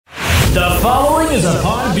The following is a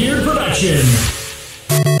Podbeard production. Two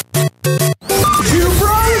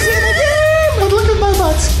fries in the game! But look at my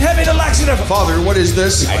butt. Heavy the laxative. Father, what is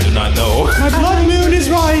this? I do not know. My blood moon is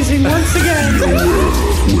rising once again. In a world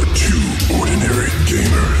where two ordinary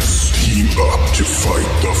gamers team up to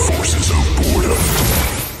fight the forces of boredom.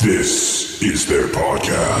 This is their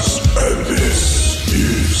podcast, and this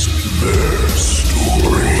is their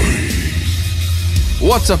story.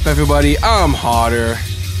 What's up, everybody? I'm Hotter.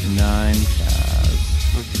 And I'm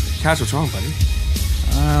Kaz. Kaz, what's wrong, buddy?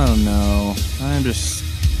 I don't know. I'm just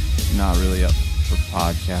not really up for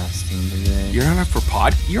podcasting today. You're not up for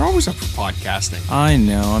You're always up for podcasting. I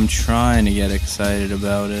know. I'm trying to get excited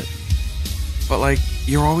about it. But, like,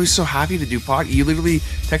 you're always so happy to do You literally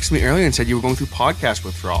texted me earlier and said you were going through podcast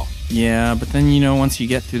withdrawal. Yeah, but then, you know, once you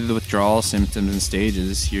get through the withdrawal symptoms and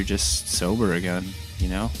stages, you're just sober again, you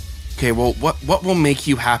know? Okay, well, what will make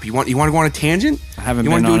you happy? You want to go on a tangent? I haven't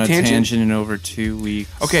been on a tangent in over 2 weeks.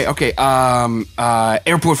 Okay.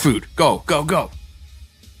 Airport food. Go.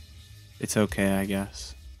 It's okay, I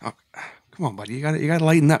guess. Oh, come on, buddy. You gotta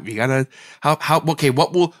lighten up. You gotta okay,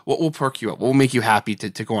 what will perk you up? What will make you happy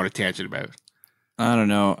to go on a tangent about? I don't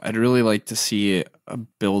know. I'd really like to see a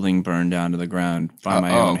building burn down to the ground by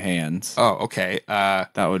my own hands. Oh, okay.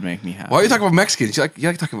 That would make me happy. Why are you talking about Mexicans? You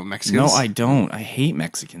like talking about Mexicans? No, I don't. I hate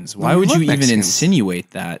Mexicans. Why I would love you even Mexicans.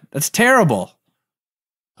 insinuate that? That's terrible.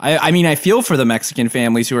 I mean, I feel for the Mexican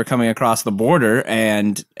families who are coming across the border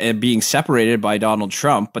and being separated by Donald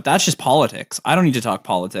Trump, but that's just politics. I don't need to talk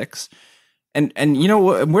politics. And you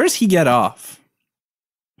know, where does he get off?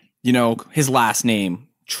 You know, his last name,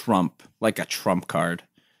 Trump, like a Trump card.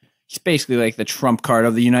 He's basically like the Trump card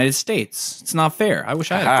of the United States. It's not fair. I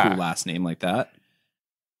wish I had a cool last name like that.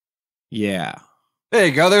 Yeah. There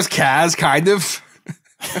you go. There's Kaz, kind of.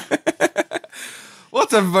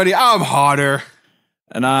 What's up, everybody? I'm Hotter.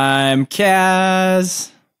 And I'm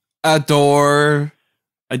Kaz. Adore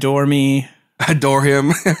Me. Adore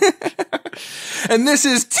him. And this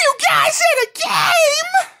is Two Guys in a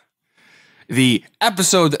Game. The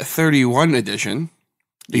episode 31 edition.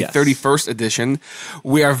 The Yes. 31st edition.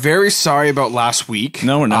 We are very sorry about last week.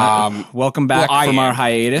 No, we're not. Welcome back from our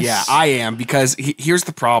hiatus. Yeah, I am, because here's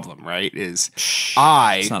the problem, right? It's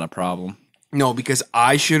not a problem. No, because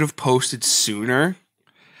I should have posted sooner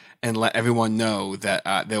and let everyone know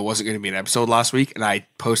that there wasn't going to be an episode last week, and I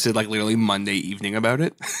posted like literally Monday evening about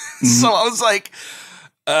it. So I was like,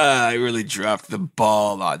 I really dropped the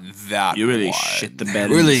ball on that. You really one. shit the bed.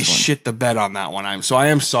 Really shit the bed on that one. I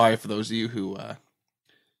am sorry for those of you who,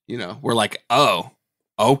 were like, oh,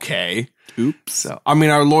 okay. Oops. So, I mean,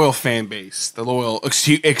 our loyal fan base, the loyal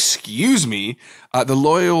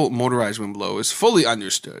motorized wind blow is fully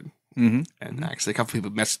understood. Mm-hmm. And actually, a couple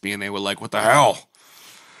people messaged me and they were like, what the hell?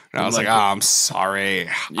 And I was like, I'm sorry.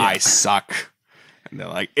 Yeah. I suck. And they're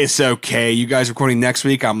like, it's okay. You guys recording next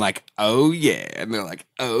week? I'm like, oh, yeah. And they're like,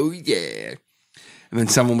 oh, yeah. And then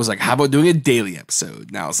someone was like, how about doing a daily episode?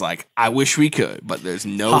 And I was like, I wish we could, but there's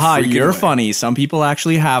no freaking you're way. funny. Some people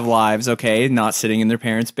actually have lives, okay? Not sitting in their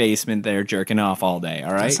parents' basement there jerking off all day,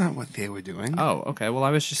 all right? That's not what they were doing. Oh, okay. Well,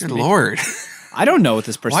 I was just... Good Lord. I don't know what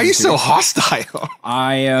this person Why are you is so doing. hostile?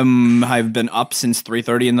 I've been up since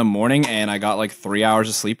 3:30 in the morning, and I got like 3 hours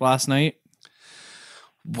of sleep last night.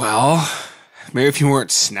 Well, maybe if you weren't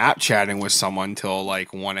Snapchatting with someone till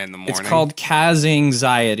like 1 in the morning. It's called Kaz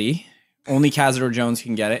anxiety. Only Kaz Jones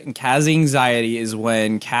can get it. And Kaz anxiety is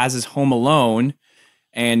when Kaz is home alone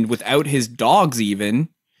and without his dogs even.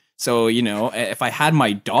 So, you know, if I had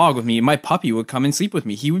my dog with me, my puppy would come and sleep with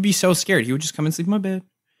me. He would be so scared. He would just come and sleep in my bed.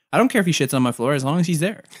 I don't care if he shits on my floor as long as he's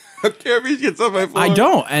there. I don't care if he gets on my floor. I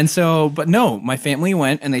don't. And so, but no, my family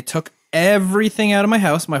went and they took everything out of my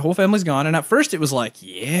house. My whole family's gone. And at first it was like,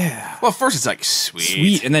 yeah. Well, first it's like, sweet.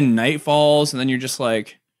 Sweet. And then night falls and then you're just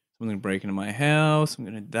like, I'm going to break into my house. I'm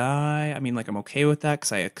going to die. I mean, like, I'm okay with that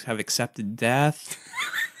because I have accepted death.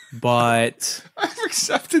 But I've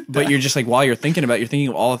accepted that. But you're just like, while you're thinking about it, you're thinking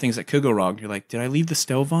of all the things that could go wrong. You're like, did I leave the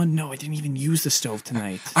stove on? No, I didn't even use the stove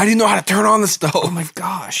tonight. I didn't know how to turn on the stove. Oh my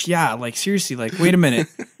gosh. Yeah. Like, seriously, like, wait a minute.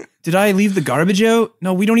 Did I leave the garbage out?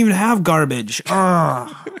 No, we don't even have garbage. Why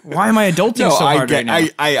am I adulting so hard right now?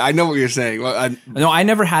 I know what you're saying. Well, No, I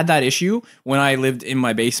never had that issue when I lived in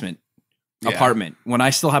my basement apartment. When I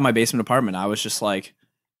still had my basement apartment, I was just like,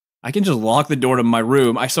 I can just lock the door to my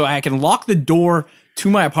room. So I can lock the door to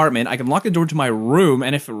my apartment. I can lock the door to my room.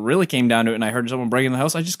 And if it really came down to it and I heard someone breaking in the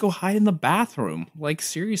house, I just go hide in the bathroom. Like,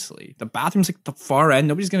 seriously. The bathroom's like the far end.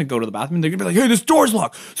 Nobody's going to go to the bathroom. They're going to be like, hey, this door's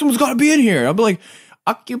locked. Someone's got to be in here. I'll be like,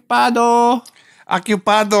 Occupado,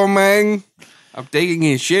 man. I'm taking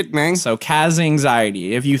his shit, man. So Kaz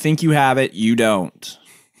anxiety. If you think you have it, you don't.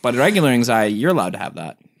 But regular anxiety, you're allowed to have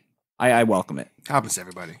that. I welcome it. Happens to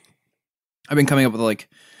everybody. I've been coming up with like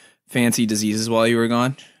fancy diseases while you were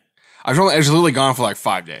gone. I was literally gone for like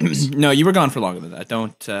 5 days. No, you were gone for longer than that.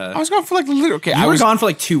 Don't. I was gone for like literally. Okay, You were gone for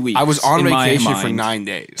like 2 weeks. I was on in my vacation for mind. 9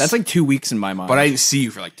 days. That's like 2 weeks in my mind. but I didn't see you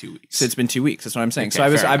for like 2 weeks. So it's been 2 weeks. That's what I'm saying. Okay,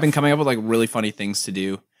 So fair I've been enough. coming up with like really funny things to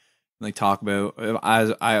do, like talk about.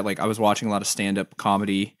 I was watching a lot of stand up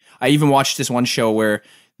comedy. I even watched this one show where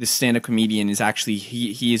this stand up comedian is actually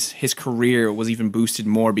his career was even boosted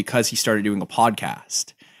more because he started doing a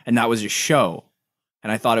podcast, and that was his show.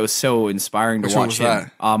 And I thought it was so inspiring to Which one watch was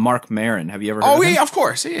him. Mark Maron. Have you ever heard Oh of him? yeah, of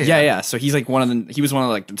course. Yeah. So he's like he was one of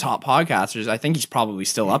like the top podcasters. I think he's probably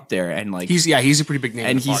still up there, and like He's a pretty big name.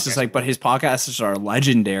 and in the he's just podcast. like, but his podcasts are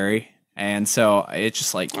legendary, and so it's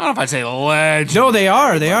just like, I don't know if I'd say legend. no, they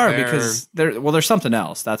are they're- because there's something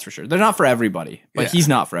else, that's for sure. They're not for everybody, but Yeah. he's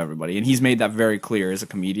not for everybody, and he's made that very clear as a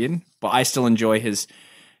comedian. But I still enjoy his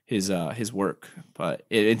work. But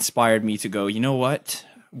it inspired me to go, you know what?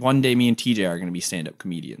 One day, me and TJ are going to be stand-up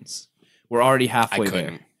comedians. We're already halfway there.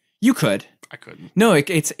 couldn't. You could. I couldn't. No,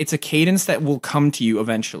 it's a cadence that will come to you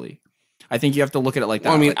eventually. I think you have to look at it like that.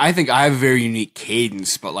 Well, I mean, like- I think I have a very unique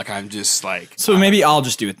cadence, but like I'm just like. so maybe I'll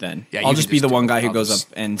just do it then. Yeah, I'll you just can be just the do one it. guy who I'll goes just-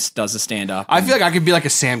 up and does a stand-up. I feel like I could be like a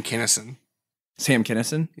Sam Kinison. Sam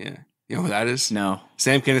Kinison? Yeah, you know who that is? No.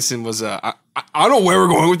 Sam Kinison was I don't know where we're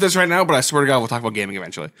going with this right now, but I swear to God, we'll talk about gaming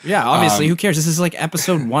eventually. Yeah, obviously. Who cares? This is like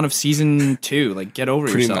episode 1 of season 2. Like, get over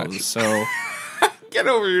Pretty yourselves. much. So, Get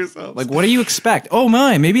over yourself. like, what do you expect? Oh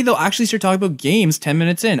my, maybe they'll actually start talking about games 10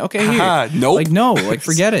 minutes in. Okay, here. Haha, nope. Like, no, like,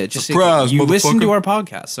 forget it. Just Surprise, you listen to motherfucker. our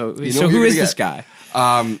podcast. So, know so what who you're is gonna this get.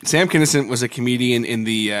 guy? Sam Kinison was a comedian in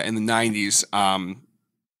the 90s,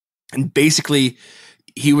 and basically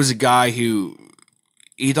he was a guy who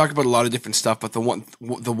he talked about a lot of different stuff. But the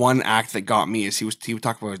one act that got me is he would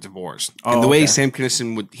talk about his divorce, and the way okay. Sam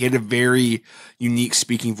Kinison he had a very unique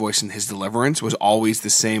speaking voice, and his deliverance was always the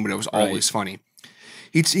same, but it was always funny.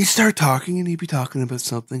 He'd start talking, and he'd be talking about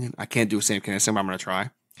something, and I can't do a Sam Kinison, but I'm gonna try.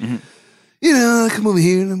 Mm-hmm. You know, I come over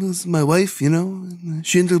here and this is my wife, you know, and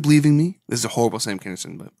she ended up leaving me. This is a horrible Sam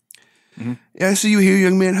Kinison, but yeah, I see you here,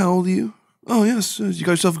 young man. How old are you? Oh, yes. You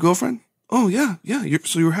got yourself a girlfriend? Oh, yeah.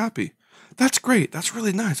 So you're happy. That's great. That's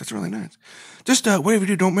really nice. Just whatever you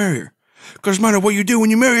do, don't marry her. Because no matter what you do, when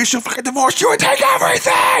you marry her, she'll fucking divorce you and take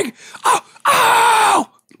everything. Oh!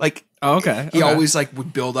 Like, Oh, okay. he okay. always like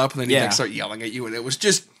would build up and then he'd Yeah. like start yelling at you, and it was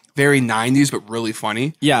just very 90s, but really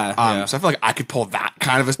funny. Yeah. yeah. So I feel like I could pull that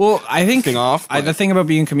kind of a Well, I think thing off. the but- thing about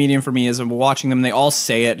being a comedian for me is I'm watching them. They all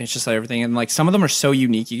say it, and it's just like everything. And like some of them are so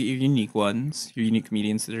unique. You're unique ones. You're unique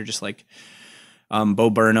comedians that are just like Bo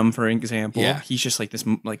Burnham, for example. Yeah. He's just like this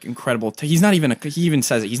like incredible. He's not even he even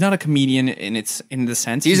says it. He's not a comedian in the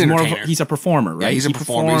sense. He's an more of entertainer. he's a performer, right? he's a he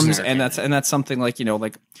performer, he's an performs, and that's something like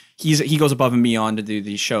like he goes above and beyond to do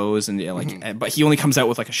these shows and like Mm-hmm. but he only comes out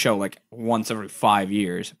with like a show like once every 5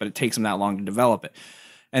 years, but it takes him that long to develop it.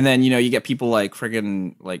 And then you get people like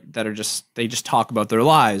friggin' like that are they just talk about their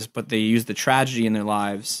lives, but they use the tragedy in their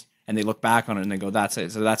lives and they look back on it and they go, that's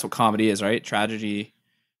it. So that's what comedy is, right? Tragedy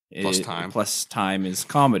plus time is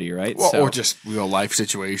comedy, right? Well, So or just real life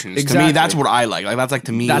situations. To Exactly. me, that's what I like. Like that's like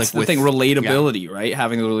to me. that's like the with, thing, relatability, right?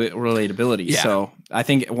 Having the relatability. Yeah. So I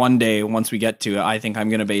think one day, once we get to it, I think I'm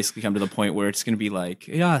gonna basically come to the point where it's gonna be like,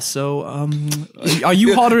 yeah. So, are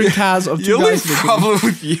you hotter and Kaz of The two only guys? in a- problem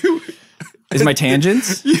with you Is my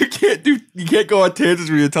tangents? you can't go on tangents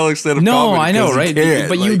when you're telling stand-up No, comedy I know, 'cause you right? can't,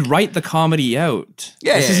 But like- you'd write the comedy out.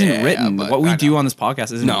 Yeah, this yeah, isn't yeah, written. but What we I do know. on this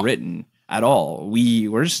podcast isn't No. written at all.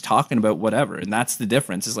 We're just talking about whatever, and that's the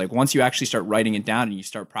difference. Is like once you actually start writing it down and you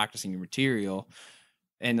start practicing your material,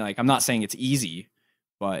 and like I'm not saying it's easy,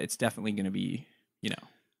 but it's definitely going to be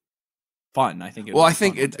fun. I think. Well, I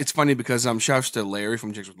think it's funny because shouts to Larry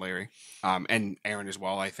from Jigs with Larry, and Aaron as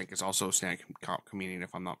well. I think is also a stand-up comedian,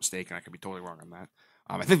 if I'm not mistaken. I could be totally wrong on that.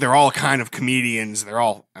 I think they're all kind of comedians. They're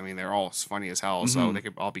all funny as hell, so they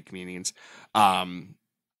could all be comedians.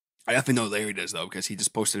 I definitely know Larry does though, because he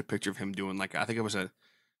just posted a picture of him doing like I think it was it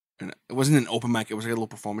wasn't an open mic. It was like a little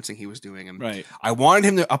performance thing he was doing, and right. I wanted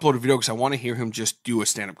him to upload a video because I want to hear him just do a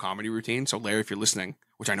stand-up comedy routine. So Larry, if you're listening,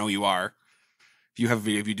 which I know you are, if you have a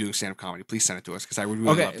video of you doing stand-up comedy, please send it to us because I would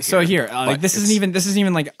really love Okay, to so hear it. here, like But this isn't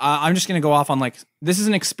even like I'm just gonna go off on like this is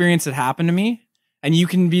an experience that happened to me, and you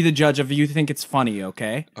can be the judge of you think it's funny.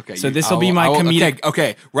 Okay. Okay. So this will be my comedic.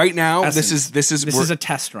 Okay. Right now, essence. this is a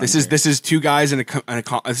test run. This here. is two guys and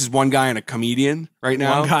this is one guy and a comedian right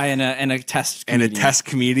now. one guy and a test and a comedian. test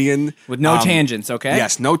comedian with no tangents. Okay.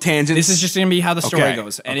 Yes, no tangents. This is just gonna be how the story Okay,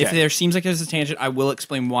 goes, and if okay. there seems like there's a tangent, I will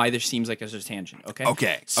explain why there seems like there's a tangent. Okay.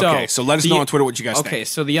 Okay. So let us know on Twitter what you guys think. Okay.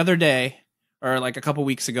 So the other day, or like a couple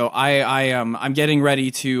weeks ago, I'm getting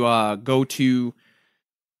ready to go to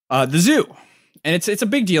the zoo. And it's a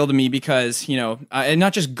big deal to me because, you know, and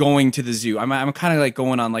not just going to the zoo. I'm kind of like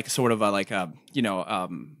going on like sort of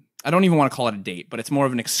I don't even want to call it a date, but it's more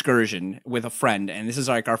of an excursion with a friend. And this is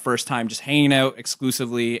like our first time just hanging out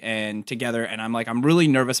exclusively and together. And I'm really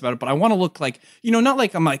nervous about it, but I want to look like, you know, not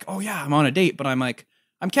like I'm like, oh yeah, I'm on a date, but I'm like,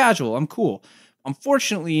 I'm casual, I'm cool.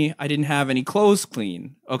 Unfortunately, I didn't have any clothes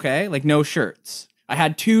clean. Okay. Like no shirts. I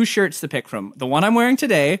had 2 shirts to pick from. The one I'm wearing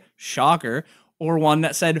today, shocker, or one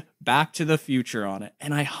that said Back to the Future on it.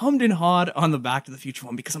 And I hummed and hawed on the Back to the Future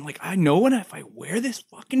one because I'm like, I know when if I wear this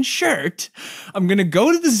fucking shirt, I'm going to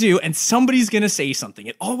go to the zoo and somebody's going to say something.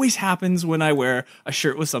 It always happens when I wear a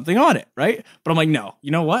shirt with something on it, right? But I'm like, no, you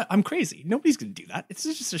know what? I'm crazy. Nobody's going to do that. It's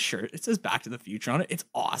just a shirt. It says Back to the Future on it. It's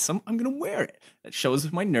awesome. I'm going to wear it. That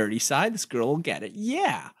shows my nerdy side. This girl will get it.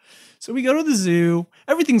 Yeah. So we go to the zoo.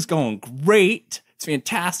 Everything's going great. It's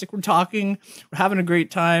fantastic. We're talking. We're having a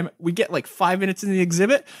great time. We get like 5 minutes in the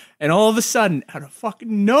exhibit, and all of a sudden, out of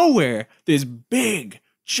fucking nowhere, this big,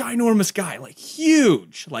 ginormous guy, like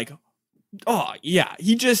huge, like, oh yeah,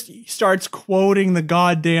 he just starts quoting the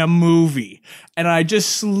goddamn movie. And I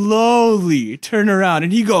just slowly turn around,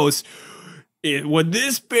 and he goes, when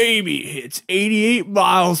this baby hits 88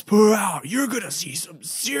 miles per hour, you're gonna see some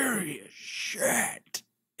serious shit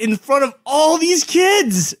in front of all these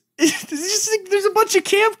kids. There's a bunch of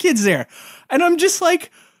camp kids there. And I'm just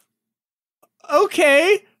like,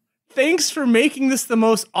 okay, thanks for making this the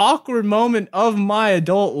most awkward moment of my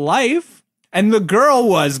adult life. And the girl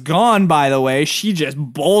was gone, by the way. She just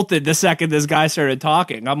bolted the second this guy started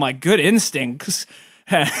talking. I'm like, good instincts.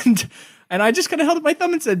 And I just kind of held up my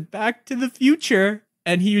thumb and said, Back to the Future.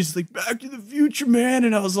 And he was like, Back to the Future, man.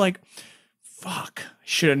 And I was like, fuck, I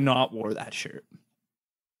should have not wore that shirt.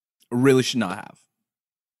 I really should not have.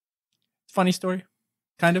 Funny story,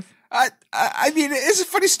 kind of. I mean, it's a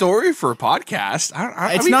funny story for a podcast.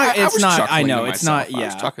 It's not. I know it's not.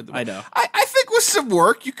 Yeah, I know. I think with some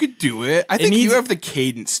work you could do it. I think you have the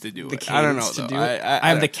cadence to do it. I don't know though. I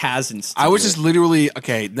have the cadence. I was just literally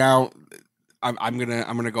okay. Now I'm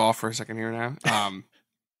gonna go off for a second here now.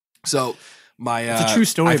 So. It's a true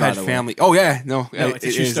story. I've had family. Oh yeah, no, it's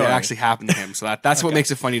a true story. It actually happened to him. So that's what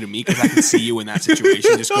makes it funny to me because I can see you in that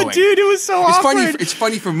situation. Just going, dude, it was so awkward. It's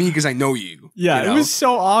funny for me because I know you. Yeah, you know? It was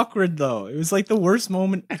so awkward though. It was like the worst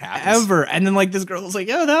moment ever. And then like this girl was like,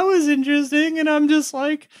 "Oh, that was interesting," and I'm just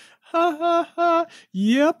like, ha ha ha.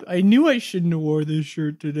 Yep, I knew I shouldn't have wore this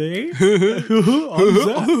shirt today.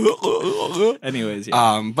 Anyways,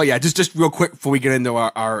 yeah. But yeah, just real quick before we get into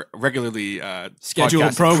our regularly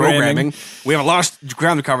scheduled programming, we have a lot of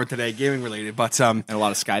ground to cover today, gaming related, but and a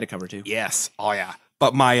lot of Sky to cover too. Yes, oh yeah.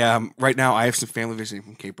 But my right now I have some family visiting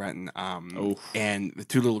from Cape Breton, and the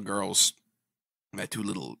 2 little girls, my 2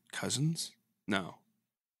 little cousins. No,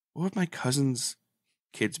 what would my cousins'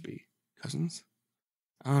 kids be? Cousins?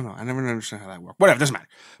 I don't know. I never understand how that works. Whatever, doesn't matter.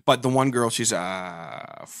 But the one girl, she's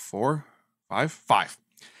 4, 5,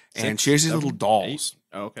 and she has these little dolls.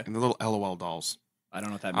 8? Oh, okay. And the little LOL dolls. I don't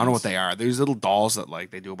know what that means. I don't know what they are. These little dolls that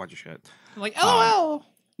like they do a bunch of shit. Like LOL.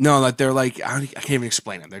 No, like they're like I can't even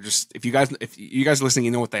explain them. They're just if you guys are listening,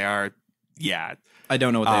 you know what they are. Yeah, I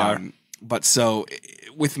don't know what they are. But so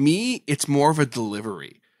with me, it's more of a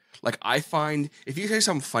delivery. Like, I find if you say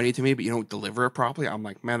something funny to me, but you don't deliver it properly, I'm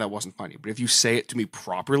like, man, that wasn't funny. But if you say it to me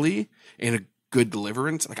properly in a good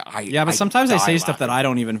deliverance, like but sometimes I say stuff that I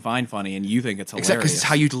don't even find funny, and you think it's hilarious. Exactly, because it's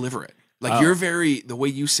how you deliver it. Like, the way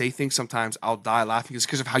you say things sometimes, I'll die laughing is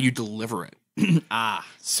because of how you deliver it.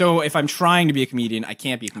 So if I'm trying to be a comedian, I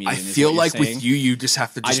can't be a comedian. I feel like with you just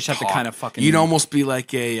have to. I just have to kind of fucking. You'd almost be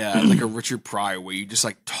like a like a Richard Pryor, where you just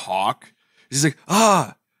like talk. It's like,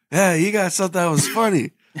 yeah, you guys thought that was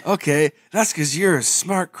funny. Okay, that's because you're a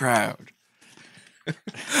smart crowd.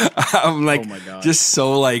 I'm like, just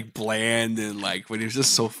so like bland and like, but it was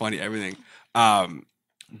just so funny, everything. But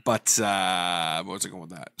what was I going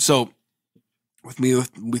with that? So with me,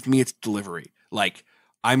 it's delivery. Like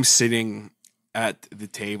I'm sitting at the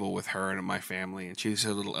table with her and my family, and she has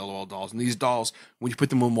her little LOL dolls. And these dolls, when you put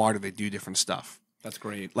them in water, they do different stuff. That's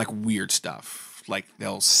great. Like weird stuff. Like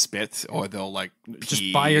they'll spit or they'll like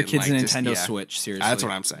just buy your kids a Nintendo Switch. Seriously, that's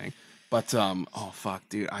what I'm saying. But oh fuck,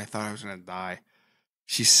 dude, I thought I was gonna die.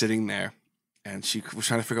 She's sitting there, and she was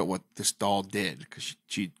trying to figure out what this doll did because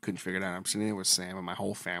she couldn't figure it out. I'm sitting there with Sam and my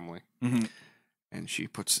whole family, and she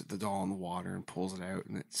puts the doll in the water and pulls it out,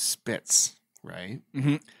 and it spits. Right.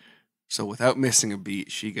 So without missing a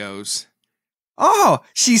beat, she goes, "Oh,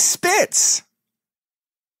 she spits,"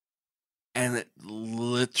 and it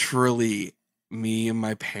literally. Me and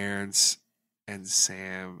my parents and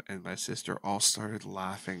Sam and my sister all started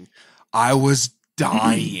laughing. I was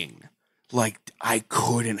dying. Like, I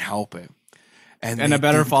couldn't help it. And a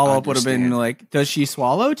better follow-up would have been like, does she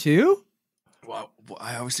swallow too? Well,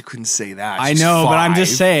 I obviously couldn't say that. I She's know, but I'm 5.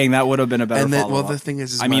 just saying that would have been a better And then, follow-up. well, the thing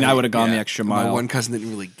is I mean, I would have gone the extra mile. My one cousin didn't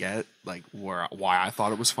really get like why I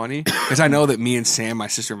thought it was funny, because I know that me and Sam, my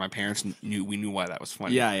sister, and my parents knew why that was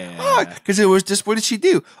funny. Yeah. Because it was just, what did she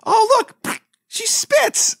do? Oh, look, she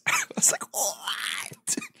spits. I was like,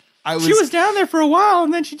 what? She was down there for a while,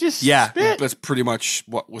 and then she just spit. That's pretty much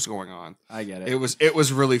what was going on. I get it. It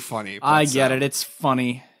was really funny. But, I get it. It's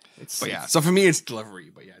funny. But yeah, so for me, it's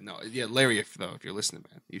delivery. But yeah, Larry, if you're listening,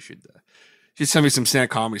 man, you should send me some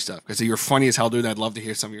stand-up comedy stuff, because you're funny as hell, dude. I'd love to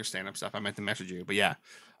hear some of your stand-up stuff. I meant to message you, but yeah,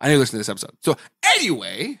 I need to listen to this episode. So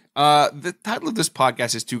anyway, the title of this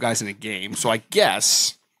podcast is Two Guys in a Game. So I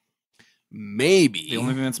guess maybe The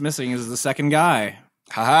only thing that's missing is the second guy.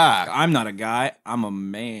 haha, I'm not a guy. I'm a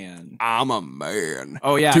man. I'm a man.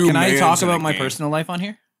 Oh yeah. Two Can I mans talk in a about my game. personal life on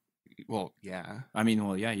here? Well, yeah. I mean,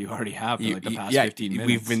 well, yeah, you already have for like the past yeah, 15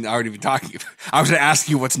 minutes. We've already been talking. I was going to ask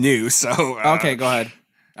you what's new. So Okay, go ahead.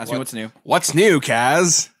 Ask me what's new. What's new,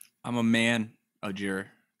 Kaz? I'm a man-udger.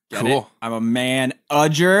 Get Cool. it? I'm a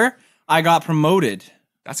man-udger. I got promoted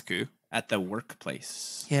That's cool. at the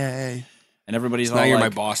workplace. Yay! And everybody's Now all you're my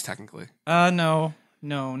like, boss, technically. no.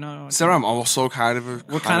 So I'm also kind of a.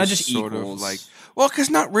 We're kind of just sort equals. Of like, well, because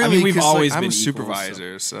not really. we've 'cause, always I'm been a equals,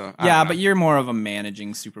 supervisor, so I Yeah, don't but know. you're more of a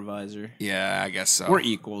managing supervisor. Yeah, I guess so. We're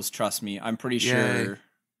equals, trust me. I'm pretty Yay. sure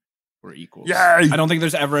we're equals. Yay. I don't think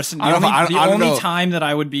there's ever a I don't know- I the don't only know. time that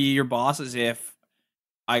I would be your boss is if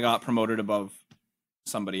I got promoted above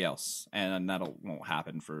somebody else, and that won't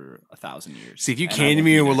happen for 1,000 years. See, if you And I came to won't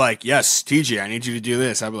me be and were there. like, "Yes, TJ, I need you to do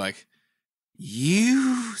this," I'd be like,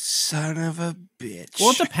 "You son of a bitch."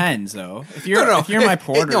 well, it depends though. If you're my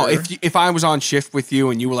porter, if I was on shift with you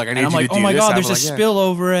and you were like, "I need and I'm you like, to do oh my this," god, I'd there's be a like, yeah. spill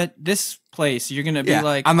over at this place. You're gonna be Yeah,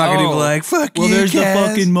 like, I'm not gonna be oh, like, "Fuck well, you, there's the Kaz.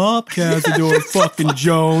 fucking mop Cazador fucking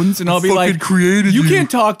Jones," and I'll be fucking like, created you you." can't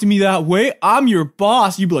talk to me that way. I'm your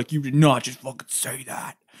boss. You'd be like, you did not just fucking say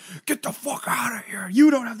that. Get the fuck out of here.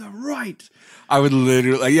 You don't have the right. I would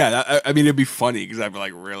literally, like, I mean, it'd be funny because I'd be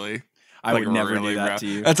like, really? I Like, would never really, do that bro? to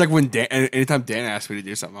you. That's like when anytime Dan asked me to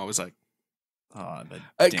do something, I was like, Oh,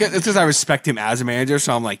 it's because I respect him as a manager,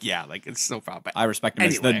 so I'm like, yeah, like it's no problem. But I respect him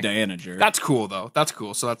as the Anyway, manager. that's cool though. That's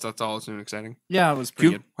cool. So that's all that's new and exciting. Yeah, it was pretty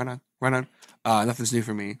Cute. good. Right on. Nothing's new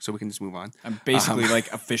for me, so we can just move on. I'm basically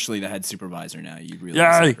like officially the head supervisor now. You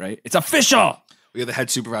realize Yay. that, right? It's official. We have the head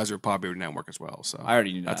supervisor of Podbeard Network as well, so I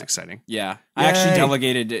already knew that's that. exciting. Yeah, I actually Yay.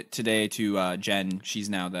 delegated it today to Jen. She's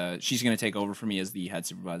now she's going to take over for me as the head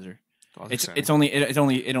supervisor. That's It's exciting. it's the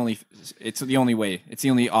only way. It's the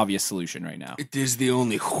only obvious solution right now. It is the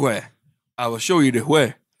only way. I will show you the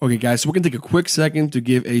way. Okay, guys, so we're going to take a quick second to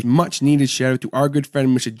give a much needed shout out to our good friend,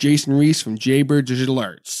 Mr. Jason Reese from Jaybird Digital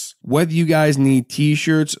Arts. Whether you guys need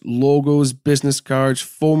t-shirts, logos, business cards,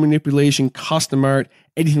 phone manipulation, custom art,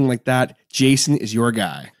 anything like that, Jason is your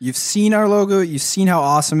guy. You've seen our logo. You've seen how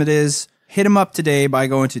awesome it is. Hit him up today by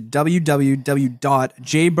going to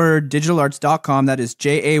www.jaybirddigitalarts.com. That is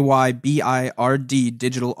JAYBIRD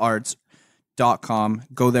digitalarts.com.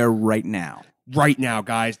 Go there right now. Right now,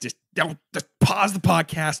 guys, just pause the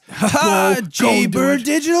podcast. Go do Jaybird it.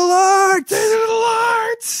 Digital Arts. Digital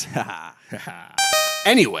Arts.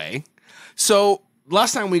 Anyway, so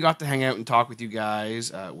last time we got to hang out and talk with you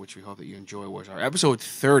guys, which we hope that you enjoy, was our episode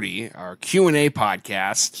 30, our Q&A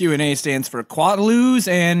podcast. Q&A stands for Quadloos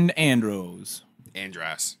and Andros.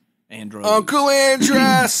 Andras. Andros. Uncle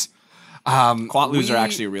Andras! Quadloos we- are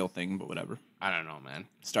actually a real thing, but whatever. I don't know, man.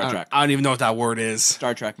 Star Trek. I don't even know what that word is.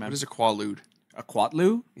 Star Trek, man. What is a qualude? A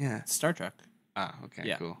Quatloo? Yeah. Star Trek. Ah, okay,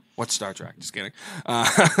 Yeah. cool. What's Star Trek? Just kidding.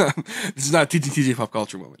 This is not a TTTJ pop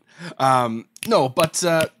culture moment. No, but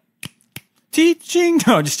Teaching?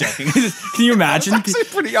 No, just joking. Can you imagine? that's a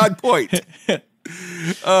pretty odd point.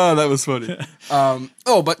 Oh, that was funny.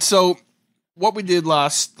 But so what we did I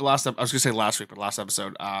was gonna say last week, but last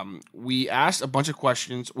episode, we asked a bunch of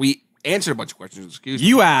questions. We answered a bunch of questions. Excuse me.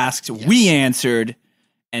 You asked, we answered,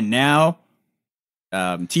 and now,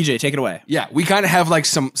 TJ, take it away. Yeah, we kind of have like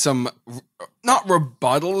some not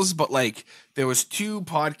rebuttals, but like there was two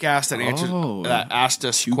podcasts that answered that asked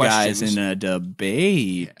us Two questions. guys in a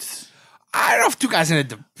debate. I don't know if two guys in a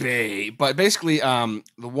debate, but basically, the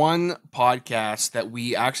one podcast that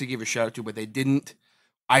we actually gave a shout out to, but they didn't.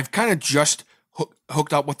 I've kind of just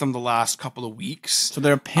hooked up with them the last couple of weeks. So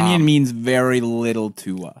their opinion means very little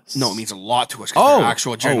to us. No, it means a lot to us because they're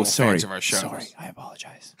actual genuine sorry. fans of our show. Sorry, I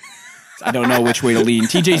apologize. I don't know which way to lean.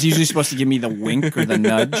 TJ's usually supposed to give me the wink or the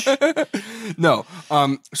nudge. No.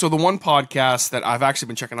 So the one podcast that I've actually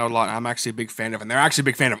been checking out a lot, and I'm actually a big fan of, and they're actually a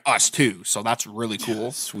big fan of us too. So that's really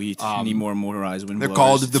cool. Sweet. Need more motorized wind They're blowers.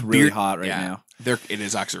 called It's the really Beard. hot right now. It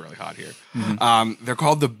is actually really hot here. They're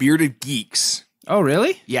called the Bearded Geeks. Oh,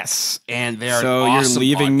 really? Yes, and they're So an awesome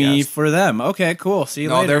you're leaving me podcast. for them. Okay, cool. See you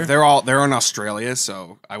No, later. they're in Australia,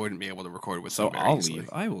 so I wouldn't be able to record with So them very I'll easily. leave.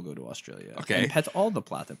 I will go to Australia. Okay. And pet all the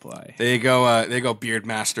platypi. There you go. There you go, Beard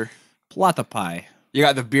Master. Platypi. You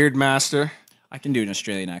got the Beard Master. I can do an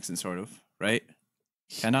Australian accent, sort of, right?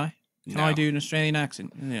 Can I? Can No. I do an Australian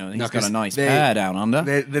accent? You know, he's got 'cause a nice they- pad down under.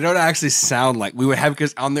 They don't actually sound like we would have,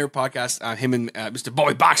 because on their podcast, him and Mr.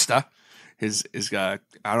 Bobby Baxter, his I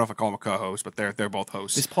don't know if I call him a co-host, but they're both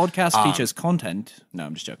hosts. This podcast features content. No,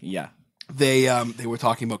 I'm just joking. Yeah. They were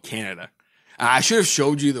talking about Canada. I should have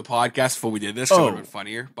showed you the podcast before we did this. So it would have been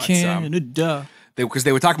funnier. But Canada. because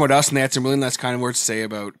they were talking about us, and they had some really nice kind words to say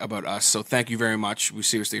about us. So thank you very much. We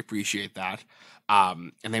seriously appreciate that.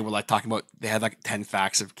 And they were like talking about, they had like 10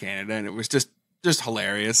 facts of Canada, and it was just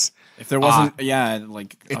hilarious. If there wasn't,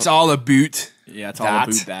 like It's all a boot. yeah, it's all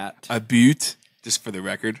about that. A boot, just for the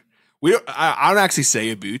record. I don't actually say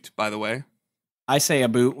a boot, by the way. I say a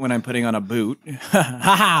boot when I'm putting on a boot. Ha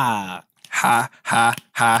ha. Ha ha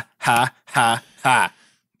ha ha ha ha.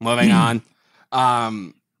 Moving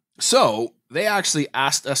on. So they actually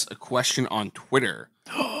asked us a question on Twitter,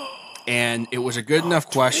 and it was a good enough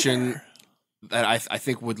question that I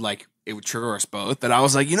think it would trigger us both. That I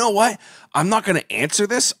was like, you know what? I'm not going to answer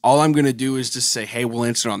this. All I'm going to do is just say, hey, we'll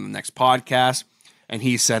answer it on the next podcast. And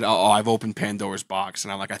he said, oh, I've opened Pandora's box,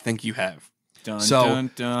 and I'm like, I think you have. Dun, So,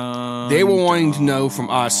 dun, dun, They were wanting to know from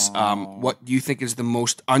us, what do you think is the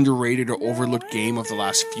most underrated or overlooked game of the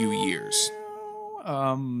last few years?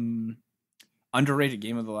 Underrated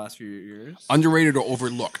game of the last few years. Underrated or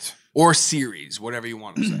overlooked, or series, whatever you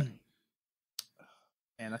want to say.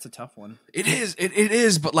 Man, that's a tough one. It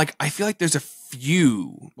is, but like I feel like there's a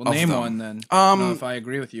few. Well, of name them. one then. I don't know if I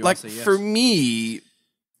agree with you. Like I'll say yes. for me,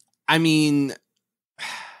 I mean,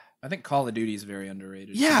 I think Call of Duty is very underrated.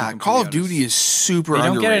 to be yeah, completely Call of honest. Duty is super. They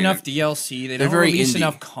don't underrated. get enough DLC. They They're don't very release indie.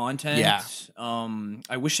 enough content. Yeah.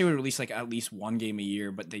 I wish they would release like at least one game a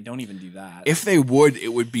year, but they don't even do that. If they would, it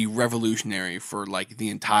would be revolutionary for like the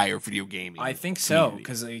entire video gaming. I think so, community.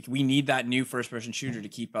 because like, we need that new first-person shooter to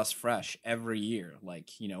keep us fresh every year.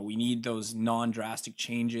 Like, you know, we need those non-drastic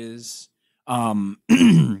changes.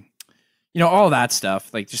 You know, all that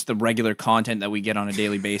stuff, like just the regular content that we get on a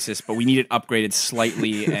daily basis, but we need it upgraded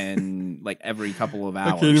slightly and like every couple of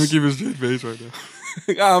hours. give a straight face right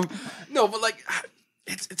now. No, but like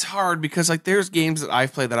it's hard because like there's games that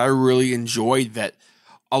I've played that I really enjoyed that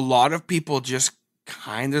a lot of people just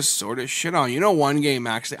kind of sort of shit on. You know, one game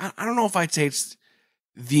actually, I don't know if I'd say it's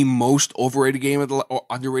the most overrated game or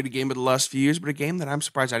underrated game of the last few years, but a game that I'm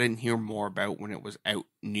surprised I didn't hear more about when it was out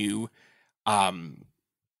new.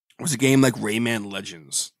 Was a game like Rayman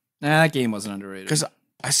Legends, Nah, that game wasn't underrated. because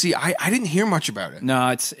I didn't hear much about it. No,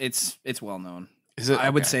 it's well known. Is it?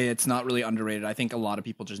 I would Okay. say it's not really underrated. I think a lot of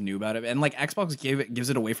people just knew about it, and like Xbox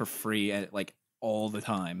gives it away for free at like all the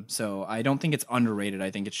time. So I don't think it's underrated.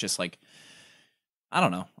 I think it's just like I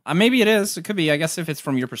don't know. Maybe it is. It could be. I guess if it's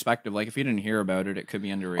from your perspective, like if you didn't hear about it, it could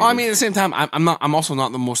be underrated. Well, I mean, at the same time, I'm not. I'm also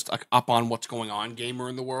not the most like up on what's going on gamer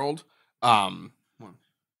in the world.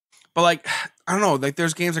 But like, I don't know. Like,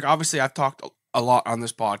 there's games like obviously I've talked a lot on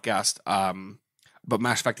this podcast about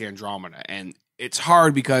Mass Effect Andromeda, and it's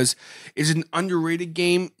hard because it's an underrated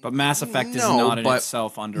game. but Mass Effect is No, not in but-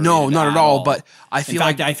 itself underrated. No, not at all. But I in feel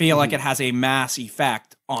fact, like I feel like it has a mass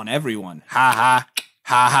effect on everyone. ha ha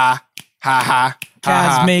ha ha ha ha.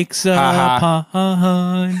 Kaz makes a ha,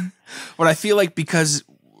 pun. But I feel like because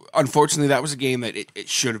unfortunately that was a game that it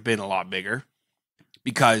should have been a lot bigger.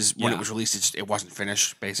 Because when Yeah. it was released, it wasn't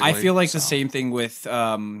finished, basically. I feel like the So- same thing with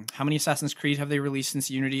how many Assassin's Creed have they released since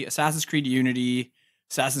Unity? Assassin's Creed Unity,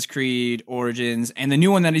 Assassin's Creed Origins, and the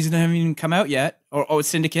new one that hasn't even come out yet, or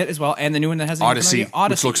Syndicate as well, and the new one that hasn't Odyssey. even come out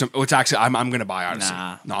yet. Odyssey. Which actually, I'm going to buy Odyssey.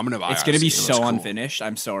 Nah. No, I'm going to buy It's Odyssey. going to be It looks so cool. unfinished.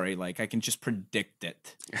 I'm sorry. Like, I can just predict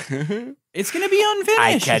it. It's going to be unfinished.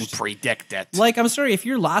 I can predict it. Like, I'm sorry, if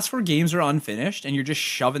your last 4 games are unfinished and you're just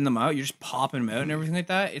shoving them out, you're just popping them out and everything like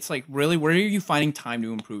that, it's like, really, where are you finding time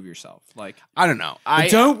to improve yourself? Like, I don't know. but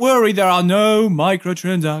don't worry, there are no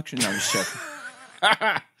microtransactions. No, I'm just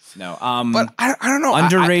joking. No, But I don't know.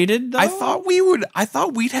 underrated, though? I thought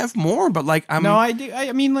we'd have more, but like I'm. No, I do.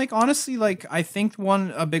 I mean, like, honestly, like, I think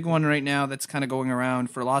a big one right now that's kind of going around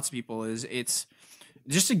for lots of people is it's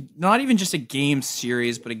just not even just a game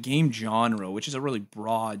series, but a game genre, which is a really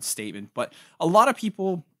broad statement. But a lot of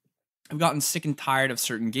people I've gotten sick and tired of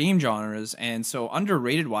certain game genres, and so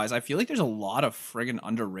underrated wise, I feel like there's a lot of friggin'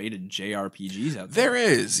 underrated JRPGs out there. There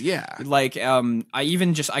is, yeah. Like,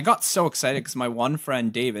 I got so excited because my one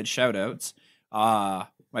friend David, shout outs,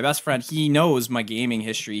 my best friend, he knows my gaming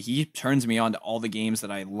history. He turns me on to all the games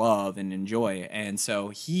that I love and enjoy. And so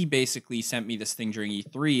he basically sent me this thing during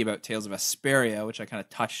E3 about Tales of Vesperia, which I kind of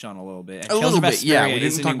touched on a little bit. And Tales little of bit, yeah. Vesperia We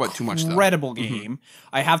is didn't an talk about too much, though. incredible game.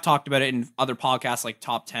 I have talked about it in other podcasts like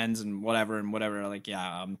Top 10s and whatever. Like,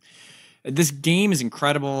 yeah, this game is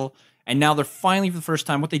incredible. And now they're finally, for the first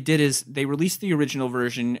time, what they did is they released the original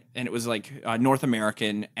version, and it was like North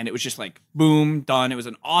American, and it was just like, boom, done. It was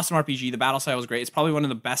an awesome RPG. The battle style was great. It's probably one of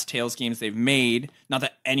the best Tales games they've made. Not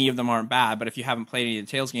that any of them aren't bad, but if you haven't played any of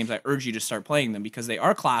the Tales games, I urge you to start playing them because they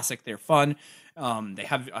are classic. They're fun. They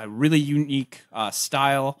have a really unique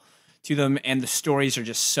style to them, and the stories are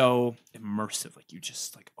just so immersive. Like, you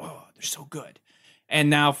just like, oh, they're so good. And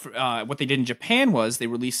now what they did in Japan was they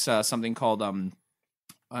released something called...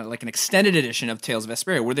 like an extended edition of Tales of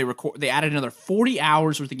Vesperia, where they added another 40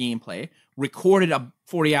 hours worth of gameplay, recorded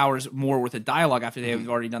 40 hours more worth of dialogue after they have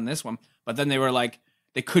already done this one, but then they were like,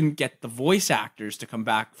 they couldn't get the voice actors to come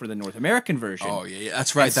back for the North American version. Oh, yeah.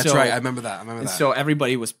 That's right. That's right. I remember that. So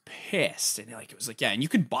everybody was pissed, and like it was like, yeah, and you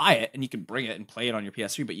could buy it, and you could bring it and play it on your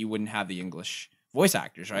PS3, but you wouldn't have the English voice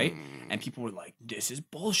actors, right? And people were like, this is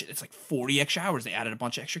bullshit. It's like 40 extra hours. They added a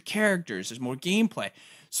bunch of extra characters. There's more gameplay.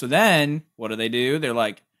 So then what do? They're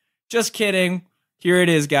like, just kidding. Here it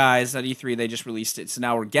is, guys. At E3, they just released it. So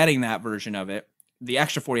now we're getting that version of it. The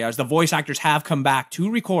extra 40 hours. The voice actors have come back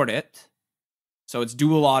to record it. So it's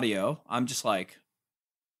dual audio. I'm just like,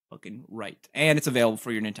 fucking right. And it's available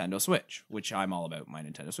for your Nintendo Switch, which I'm all about my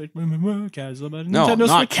Nintendo Switch. No,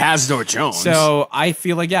 not Kazdor Jones. So I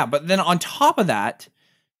feel like, yeah. But then on top of that,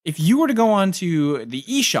 if you were to go on to the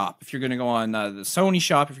eShop, if you're going to go on the Sony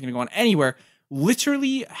shop, if you're going to go on anywhere,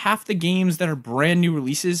 literally half the games that are brand new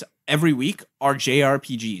releases every week are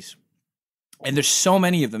JRPGs. And there's so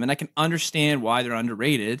many of them. And I can understand why they're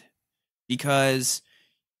underrated because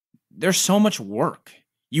there's so much work.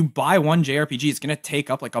 You buy one JRPG, it's going to take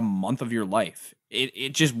up like a month of your life.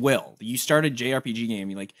 It just will. You start a JRPG game,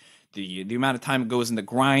 you like the amount of time it goes into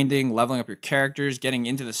grinding, leveling up your characters, getting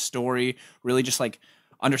into the story, really just like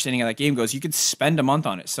understanding how that game goes. You could spend a month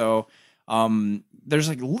on it. So there's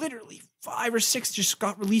like literally 5 or 6 just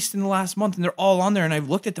got released in the last month, and they're all on there. And I've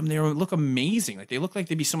looked at them; they look amazing. Like they look like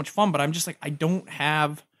they'd be so much fun. But I'm just like, I don't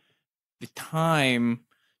have the time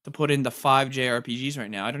to put in the 5 JRPGs right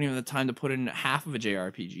now. I don't even have the time to put in half of a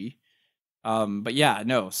JRPG. But yeah,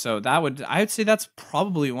 no. So I would say that's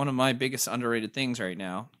probably one of my biggest underrated things right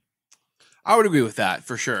now. I would agree with that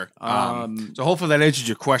for sure. So hopefully that answers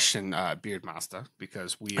your question, Beardmaster,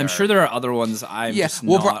 because I'm sure there are other ones.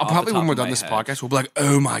 Probably when we're done this podcast, we'll be like,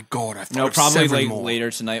 "Oh my god, I thought probably like more. Later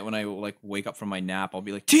tonight when I like wake up from my nap, I'll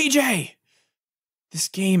be like, TJ, this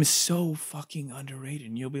game is so fucking underrated,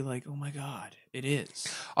 and you'll be like, oh my god, it is.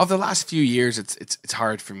 Of the last few years, it's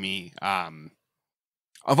hard for me.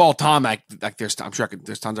 Of all time, there's tons I can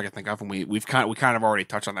think of, and we kind of already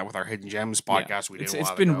touched on that with our Hidden Gems podcast. Yeah.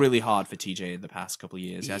 It's been really hard for TJ the past couple of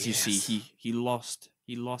years. As you see, he lost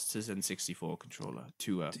his N64 controller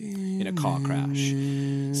to in a car crash.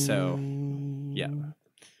 So yeah,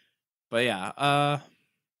 but yeah.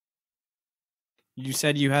 You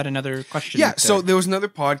said you had another question. Yeah, so there was another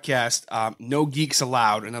podcast, No Geeks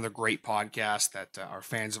Allowed, another great podcast that are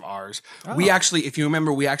fans of ours. Oh. If you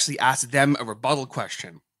remember, we actually asked them a rebuttal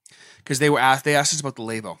question because they asked us about the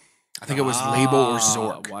Labo. I think it was Labo or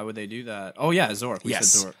Zork. Why would they do that? Oh yeah, Zork. We said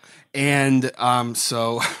Zork. And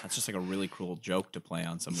so that's just like a really cruel joke to play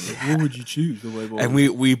on somebody. Like, what would you choose? The Labo and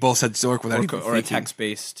we both said Zork without or a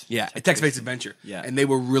text-based. Yeah, a text-based adventure. Yeah, and they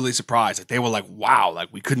were really surprised. Like they were like, "Wow!" Like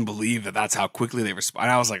we couldn't believe that's how quickly they respond.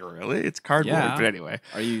 I was like, "Really? It's cardboard." Yeah. But anyway,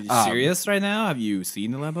 are you serious right now? Have you seen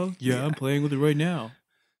the Labo? Yeah, I'm playing with it right now.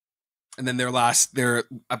 And then their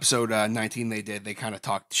episode 19 they kind of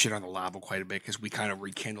talked shit on the Labo quite a bit because we kind of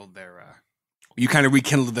rekindled their. You kind of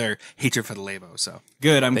rekindled their hatred for the Labo, so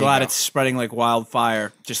good. I'm glad it's spreading like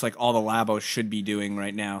wildfire, just like all the Labos should be doing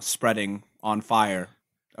right now, spreading on fire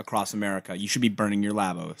across America. You should be burning your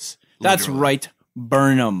Labos. That's right,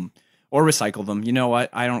 burn them or recycle them. You know what?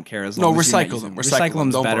 I don't care as long as recycle them. Recycle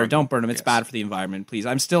them's better. Don't burn them. It's bad for the environment. Please,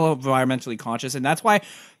 I'm still environmentally conscious, and that's why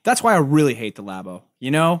I really hate the Labo.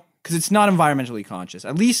 You know, because it's not environmentally conscious.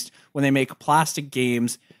 At least when they make plastic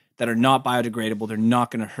games that are not biodegradable, they're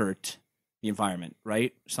not going to hurt the environment,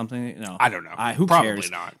 right? Something, no. I don't know. Who Probably cares?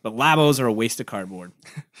 Not. But Labos are a waste of cardboard.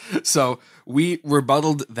 So we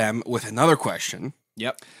rebutted them with another question.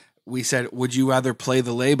 Yep. We said, would you rather play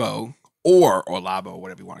the Labo or Labo,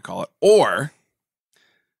 whatever you want to call it, or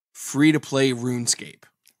free to play RuneScape.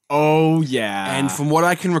 Oh yeah. And from what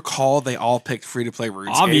I can recall, they all picked free to play RuneScape.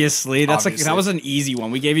 Obviously, that Obviously. was an easy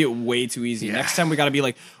one. We gave you it way too easy. Yeah. Next time we got to be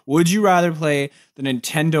like, would you rather play the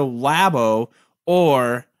Nintendo Labo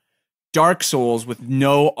or Dark Souls with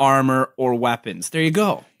no armor or weapons? There you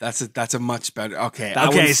go. That's a much better. Okay, That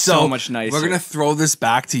okay, one's so much nicer. We're gonna throw this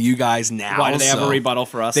back to you guys now. Why do they have a so- rebuttal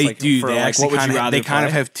for us? They like, do. For, They like, actually what would kind you of. rather They kind of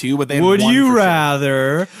play? have two, but they have Would one you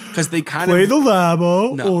rather because they kind play of the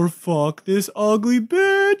Labo No. or fuck this ugly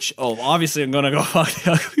bitch? Oh, obviously I'm gonna go fuck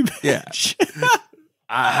the ugly bitch. Yeah.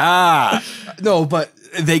 Aha. No, but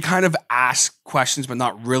they kind of ask questions, but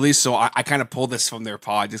not really. So I kind of pulled this from their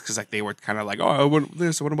pod just because like they were kind of like, oh, I want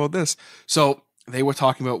this. What about this? So they were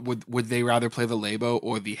talking about would they rather play the Labo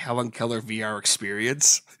or the Helen Keller VR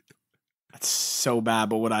experience? That's so bad,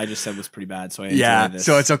 but what I just said was pretty bad. So I enjoyed this.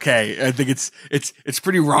 So it's okay. I think it's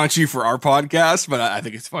pretty raunchy for our podcast, but I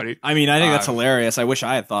think it's funny. I mean, I think that's hilarious. I wish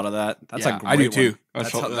I had thought of that. That's Yeah, a great I do one.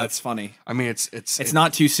 too. That's funny. I mean, it's It's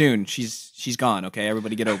not too soon. She's gone. Okay,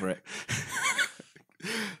 everybody get over it.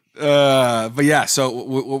 But yeah. So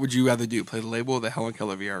what would you rather do? Play the Labo or the Helen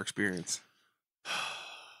Keller VR experience?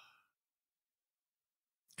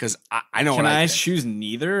 Because I know Can what I pick. choose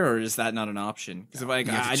neither, or is that not an option? Because if I You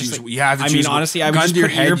have to I just choose- like, you have to I choose mean, one. honestly, I would Gun just to your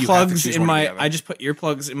put head, you have to earplugs choose in one or my. the other. I just put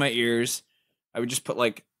earplugs in my ears. I would just put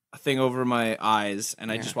like a thing over my eyes,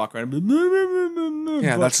 and I just walk around.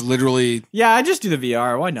 Yeah, that's literally yeah. I just do the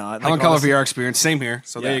VR. Why not? Helen Like, Keller honestly- VR experience. Same here.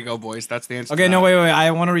 So there Yeah. you go, boys. That's the answer. Okay, to no, that. wait.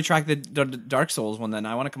 I want to retract the Dark Souls one. Then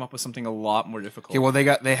I want to come up with something a lot more difficult. Okay, well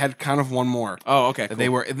they had kind of one more. oh, okay. They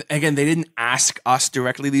Cool. were again. They didn't ask us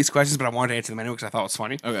directly these questions, but I wanted to answer them anyway because I thought it was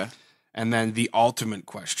funny. Okay. And then the ultimate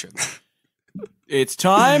question. It's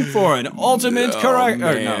time for an ultimate correct.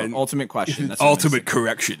 Or man. no, ultimate question. That's what I ultimate meant to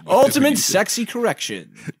correction. say. Ultimate sexy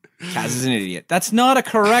correction. Kaz is an idiot. That's not a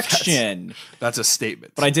correction. That's a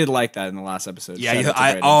statement. But I did like that in the last episode. Yeah, Shout yeah, out to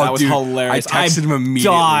I- Brandon. oh, that was dude, hilarious. I texted him immediately.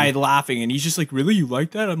 Died laughing, and he's just like, "Really, you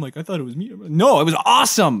like that?" I'm like, "I thought it was me." I'm like, no, it was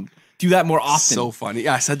awesome. Do that more often. so funny.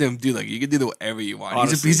 Yeah, I said to him, dude, like you can do whatever you want.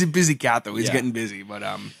 Honestly. He's a busy cat though. He's Yeah. getting busy. But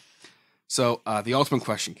so the ultimate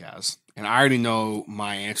question, Kaz, and I already know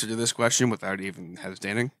my answer to this question without even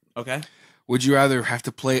hesitating. Okay. Would you rather have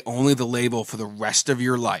to play only the label for the rest of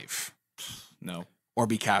your life No. or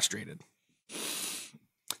be castrated?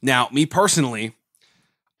 Now, me personally,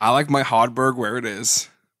 I like my Hodberg where it is.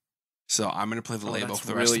 So I'm going to play the label That's for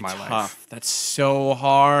the rest really of my tough. life. That's so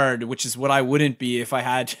hard, which is what I wouldn't be if I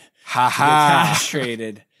had to Ha get ha.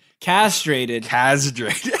 castrated. Castrated.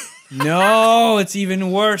 Castrated. No, it's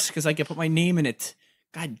even worse because I can put my name in it.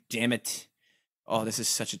 God damn it. Oh, this is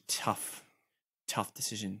such a tough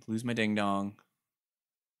decision. Lose my ding dong.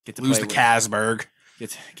 Get to Lose play the with- Casberg.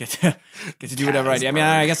 get to do whatever I do. I mean,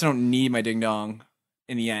 I guess I don't need my ding dong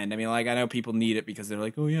in the end. I mean, like I know people need it because they're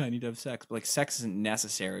like, oh yeah, I need to have sex, but like sex isn't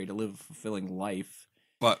necessary to live a fulfilling life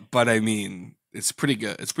But I mean, it's pretty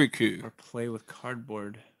good. It's pretty cool. or play with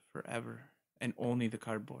cardboard forever and only the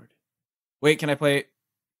cardboard. Wait, can I play?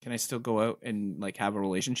 Can I still go out and like have a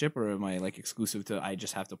relationship, or am I like exclusive to? I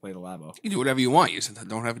just have to play the Labo. You can do whatever you want. You just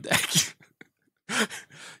don't have a deck.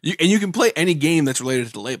 you can play any game that's related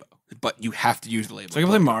to the label, but you have to use the label. So I can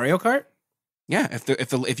play Mario Kart. Yeah,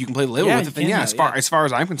 if you can play the label Yeah, with you it, then can yeah. now, As far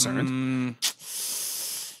as I'm concerned.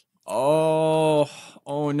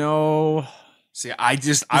 Oh no! See, I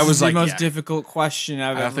This was is the like, most yeah. difficult question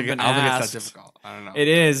I've I ever don't think been it's asked. that difficult. I don't know. It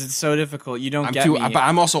is. It's so difficult. You don't I'm get too, me. but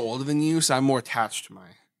I'm also older than you, so I'm more attached to my.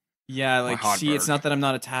 Yeah, like my see, it's Hodberg. not that I'm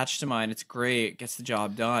not attached to mine. It's great. It gets the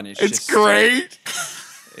job done. It's just, great.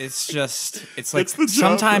 It's like It's the job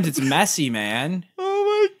sometimes done. it's messy, man.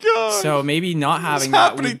 Oh my god. So maybe not having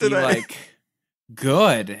that happening would be today? like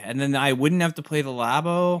good, and then I wouldn't have to play the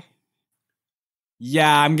Labo.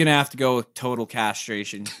 Yeah, I'm gonna have to go with total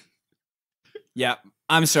castration. Yep.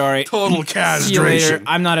 I'm sorry. Total See you later. castration.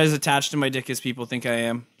 I'm not as attached to my dick as people think I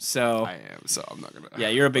am. So I am, so I'm not gonna. yeah,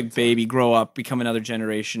 you're a big baby. Grow up, become another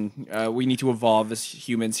generation. We need to evolve as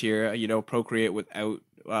humans here. Procreate without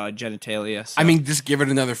genitalia. So. I mean, just give it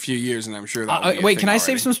another few years, and I'm sure that. wait, can I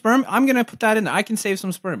save some sperm? I'm gonna put that in. I can save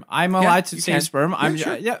some sperm. I'm allowed to you save can. sperm. I'm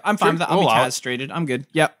Yeah, sure. I'm fine Sure. with that. I'll We'll be allow it. castrated. I'm good.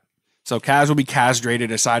 Yep. So Kaz will be castrated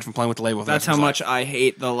aside from playing with the label. That's how much I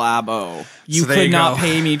hate the Labo. You there could you not go.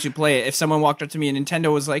 pay me to play it. If someone walked up to me and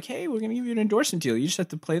Nintendo was like, "Hey, we're gonna give you an endorsement deal. You just have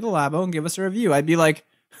to play the Labo and give us a review," I'd be like,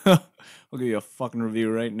 "I'll give you a fucking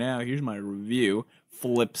review right now. Here's my review."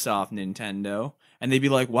 Flips off Nintendo, and they'd be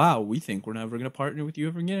like, "Wow, we think we're never gonna partner with you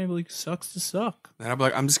ever again." I'd be like, "Sucks to suck." And I'd be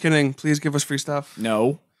like, I'm just kidding. Please give us free stuff.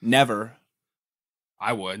 No, never.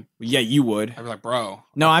 I would. Yeah, you would. I'd be like, bro.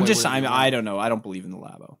 No, I'm play just. with you. I don't know. I don't believe in the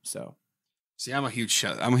Labo. So See, I'm a huge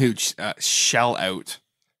shell out,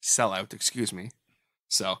 sell out. Excuse me.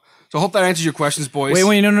 So I hope that answers your questions, boys.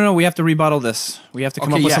 Wait, no. We have to rebuttal this. We have to come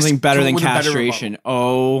Okay, up with yes. something better Come than up with a better castration.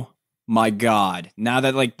 Oh my god! Now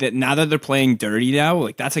that they're playing dirty now,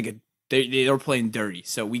 like that's like they're playing dirty,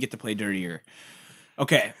 so we get to play dirtier.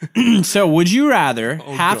 Okay, so would you rather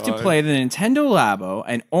have to play the Nintendo Labo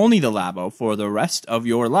and only the Labo for the rest of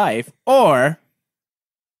your life, or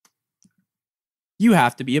you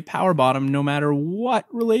have to be a power bottom no matter what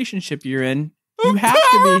relationship you're in? You have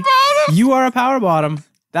to be. You are a power bottom.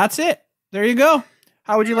 That's it. There you go.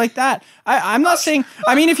 How would you like that? I'm not saying.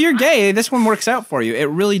 I mean, if you're gay, this one works out for you. It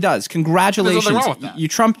really does. Congratulations. There's nothing wrong with that. You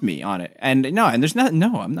trumped me on it. And there's not.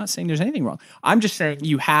 No, I'm not saying there's anything wrong. I'm just saying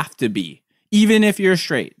you have to be, even if you're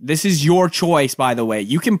straight. This is your choice, by the way.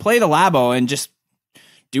 You can play the Labo and just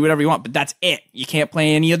do whatever you want, but that's it. You can't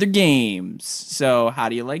play any other games. So how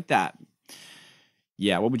do you like that?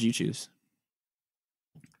 Yeah, what would you choose?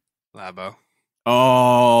 Labo.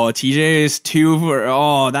 Oh, TJ is 2 for.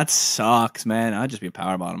 Oh, that sucks, man. I'd just be a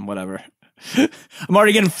power bottom, whatever. I'm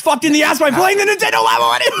already getting fucked in the ass by playing the Nintendo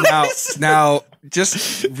Labo anyways. Now,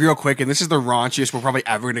 just real quick, and this is the raunchiest we're probably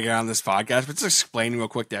ever going to get on this podcast, but just explain real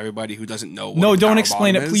quick to everybody who doesn't know what No, a don't power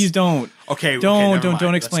explain bottom it. is. Please don't. Okay, Don't never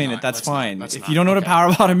mind. explain it. Let's That's not. fine. Let's If not. you don't know what a Okay.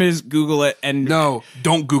 power bottom is, Google it. And No,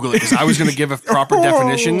 don't Google it, because I was going to give a proper Oh,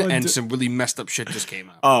 definition, and some really messed up shit just came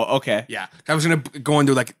out. Oh, okay. Yeah, I was going to go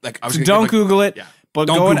into like I was So gonna don't give, like, Google it. yeah. But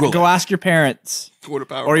Don't Google go it. ask your parents what a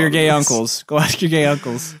power or your bottom gay is. uncles. Go ask your gay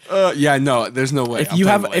uncles. Yeah, no, there's no way.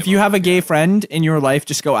 If you have a gay friend in your life,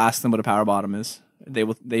 just go ask them what a power bottom is. They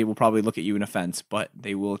will probably look at you in offense, but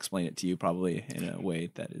they will explain it to you probably in a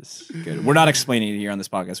way that is good. We're not explaining it here on this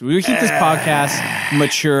podcast. We keep this podcast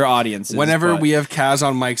mature audiences. Whenever but- we have Kaz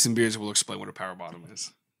on mics and beers, we'll explain what a power bottom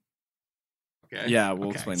is. Okay. Yeah,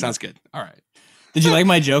 we'll explain Sounds that. good. All right. Did you like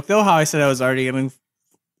my joke though? How I said I was already getting.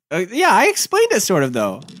 Yeah, I explained it sort of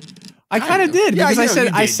though. I kind of did Yeah, because you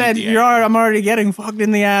I did, said you did. I'm already getting fucked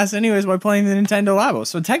in the ass anyways by playing the Nintendo Labo.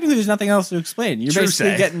 So technically, there's nothing else to explain. You're True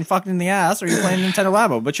basically say. getting fucked in the ass, or you're playing Nintendo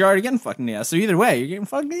Labo, but you're already getting fucked in the ass. So either way, you're getting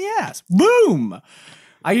fucked in the ass. Boom!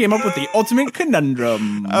 I came up with the ultimate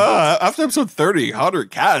conundrum. After episode 30, Hunter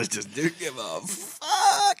Kaz just didn't give a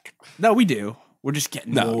fuck. No, we do. We're just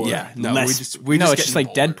getting No, more. yeah, no, less- we just- we're no, just it's just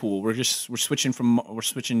like getting Deadpool. We're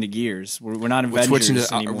switching to gears. We're not We're Avengers switching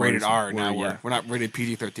to anymore. rated R now. yeah. We're not rated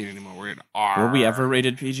PG-13 anymore. We're rated R. Were we ever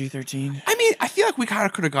rated PG-13? I mean, I feel like we kind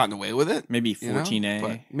of could have gotten away with it. Maybe you know? 14A.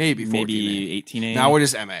 But maybe 14A. Maybe 18A. Now we're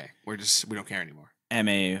just MA. We don't care anymore.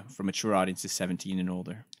 MA for mature audiences 17 and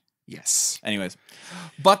older. Yes. Anyways,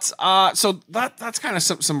 But so that's kind of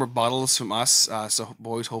some rebuttals from us. So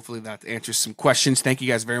boys, hopefully that answers some questions. Thank you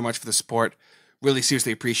guys very much for the support. Really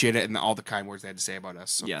seriously appreciate it and all the kind words they had to say about us.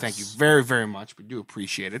 So Yes. thank you very, very much. We do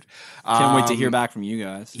appreciate it. can't wait to hear back from you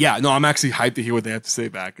guys. Yeah, no, I'm actually hyped to hear what they have to say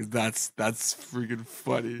back because that's freaking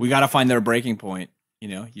funny. We got to find their breaking point. You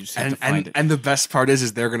know, you just have to find it. and the best part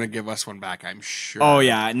is they're gonna give us one back. I'm sure. Oh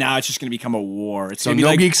yeah, now it's just gonna become a war. It's So gonna be No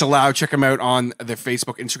like, Geeks Allowed. Check them out on their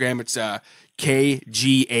Facebook, Instagram. It's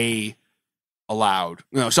KGA Allowed.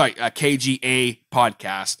 No, sorry, KGA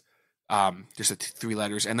Podcast. Just 3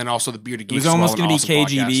 letters, and then also the Bearded it Geeks. was almost as well, gonna an be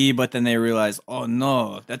awesome KGB, but then they realized, oh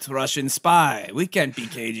no, that's Russian spy. We can't be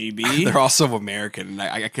KGB. podcast. They're also American, and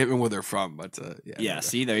I can't remember where they're from, but yeah,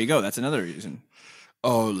 see, there you go. That's another reason.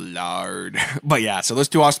 Oh Lord, but yeah. So those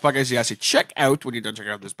 2 awesome podcasts you guys should check out when you're done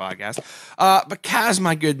checking out this podcast. But Kaz,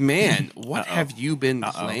 my good man, what have you been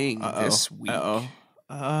playing this week?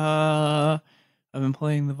 I've been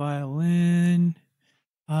playing the violin.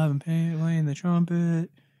 I've been playing the trumpet.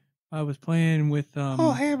 I was playing with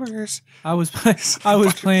Oh, hamburgers. I was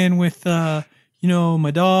playing with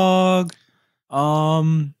my dog.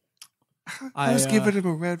 I was giving him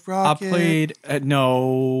a red I rocket. played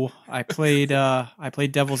I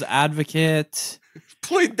played Devil's Advocate.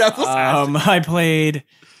 Played Devil's Advocate. I played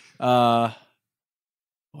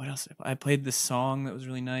what else? I played this song that was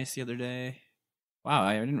really nice the other day. Wow,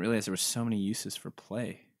 I didn't realize there were so many uses for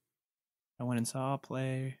play. I went and saw a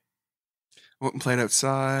play. Went and played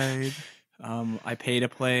outside. I pay to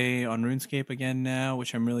play on RuneScape again now,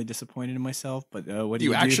 which I'm really disappointed in myself. But what do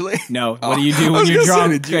You you actually? do? No. Oh, What do you do I when was you're gonna say,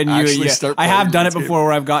 drunk? did you and actually start I have playing done it RuneScape? before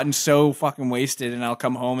where I've gotten so fucking wasted, and I'll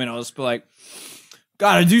come home and I'll just be like,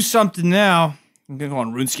 "Gotta do something now." I'm gonna go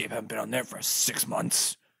on RuneScape. I haven't been on there for 6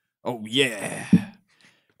 months. Oh yeah.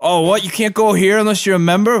 Oh, what? You can't go here unless you're a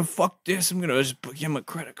member? Fuck this. I'm gonna just get my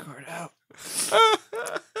credit card out.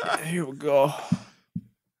 Yeah, here we go.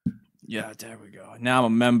 Yeah, there we go. Now I'm a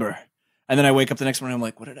member. And then I wake up the next morning, I'm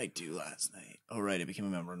like, what did I do last night? Oh, right, I became a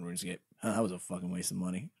member on RuneScape. That was a fucking waste of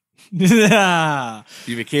money. So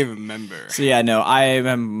You became a member. yeah, no, I've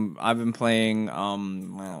been playing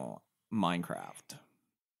Minecraft.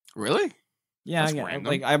 Really? Yeah, That's again, random.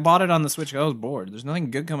 like I bought it on the Switch. I was bored. There's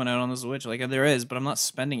nothing good coming out on the Switch. Like there is, but I'm not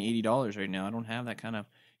spending $80 right now. I don't have that kind of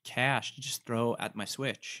cash to just throw at my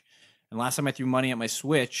Switch. And last time I threw money at my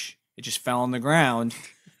Switch, it just fell on the ground,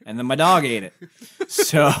 and then my dog ate it.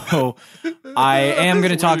 So I am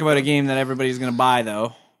going to talk about a game that everybody's going to buy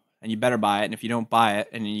though, and you better buy it. And if you don't buy it,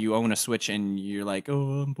 and you own a Switch, and you're like,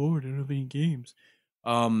 "Oh, I'm bored. I don't have any games,"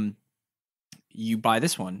 you buy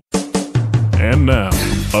this one. And now,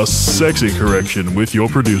 a sexy correction with your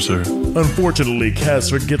producer. Unfortunately,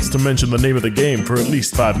 Kaz forgets to mention the name of the game for at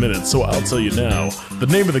least 5 minutes, so I'll tell you now. The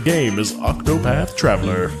name of the game is Octopath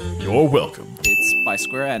Traveler. You're welcome. It's by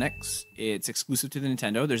Square Enix. It's exclusive to the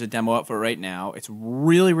Nintendo. There's a demo up for it right now. It's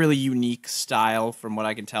really, really unique style from what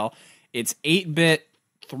I can tell. It's 8-bit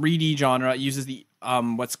 3D genre. It uses the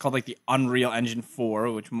what's called like the Unreal Engine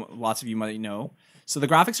 4, which lots of you might know. So the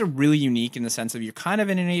graphics are really unique in the sense of you're kind of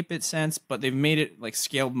in an 8-bit sense, but they've made it like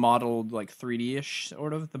scaled, modeled, like 3D-ish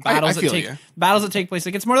sort of. The battles that take place,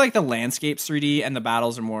 like it's more like the landscapes 3D, and the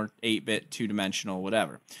battles are more 8-bit, 2-dimensional,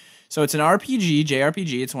 whatever. So it's an RPG,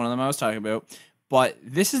 JRPG. It's one of them I was talking about. But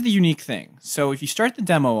this is the unique thing. So if you start the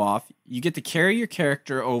demo off, you get to carry your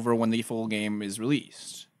character over when the full game is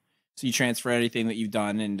released. So you transfer anything that you've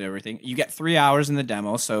done and everything. You get 3 hours in the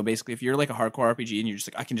demo. So basically, if you're like a hardcore RPG and you're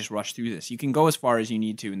just like, I can just rush through this, you can go as far as you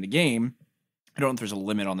need to in the game. I don't know if there's a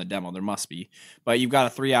limit on the demo. There must be. But you've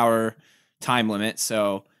got a 3-hour time limit.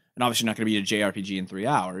 So, and obviously not going to be a JRPG in 3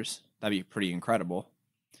 hours. That'd be pretty incredible.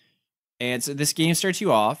 And so this game starts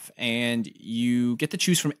you off, and you get to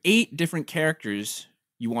choose from 8 different characters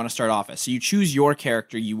you want to start off as. So you choose your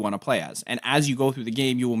character you want to play as. And as you go through the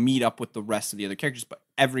game, you will meet up with the rest of the other characters, but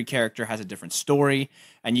every character has a different story,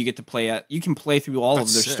 and you get to play you can play through all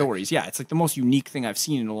of their stories. Yeah, it's like the most unique thing I've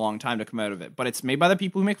seen in a long time to come out of it. But it's made by the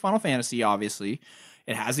people who make Final Fantasy, obviously.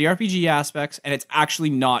 It has the RPG aspects, and it's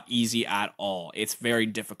actually not easy at all. It's very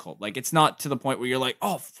difficult. Like, it's not to the point where you're like,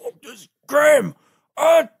 oh, fuck this game,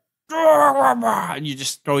 and you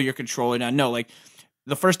just throw your controller down. No, like,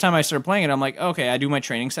 the first time I started playing it, I'm like, okay, I do my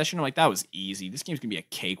training session. I'm like, that was easy. This game's gonna be a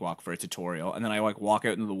cakewalk for a tutorial. And then I like walk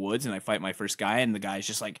out into the woods and I fight my first guy, and the guy's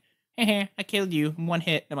just like, I killed you in 1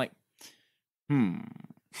 hit. And I'm like,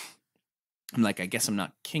 I'm like, I guess I'm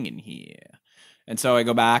not king in here. And so I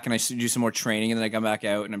go back and I do some more training, and then I come back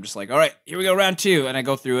out and I'm just like, all right, here we go, round 2. And I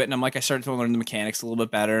go through it, and I'm like, I started to learn the mechanics a little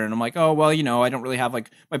bit better. And I'm like, oh, well, you know, I don't really have like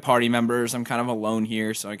my party members. I'm kind of alone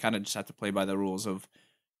here. So I kind of just have to play by the rules of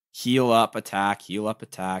heal up, attack, heal up,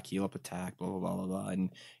 attack, heal up, attack, blah, blah, blah, blah, blah. And,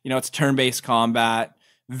 you know, it's turn-based combat.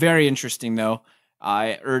 Very interesting, though.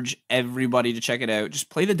 I urge everybody to check it out. Just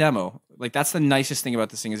play the demo. Like, that's the nicest thing about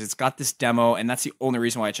this thing is it's got this demo, and that's the only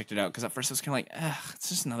reason why I checked it out. Because at first I was kind of like, it's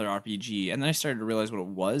just another RPG. And then I started to realize what it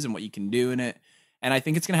was and what you can do in it. And I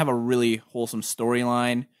think it's going to have a really wholesome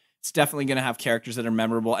storyline. It's definitely going to have characters that are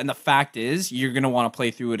memorable. And the fact is, you're going to want to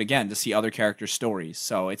play through it again to see other characters' stories.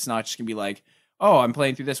 So it's not just going to be like, oh, I'm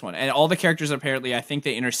playing through this one. And all the characters, apparently, I think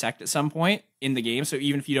they intersect at some point in the game. So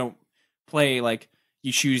even if you don't play, like,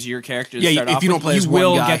 you choose your character to start off you don't with, play as you one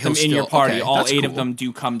will guy, get them he'll in your still- party. okay, All that's 8 of cool. them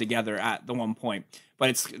do come together at the one point. But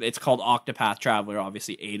it's called Octopath Traveler,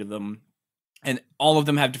 obviously 8 of them. And all of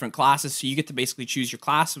them have different classes, so you get to basically choose your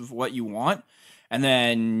class of what you want. And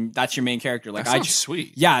then that's your main character. Like, That sounds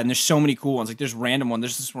sweet. Yeah, and there's so many cool ones. Like, there's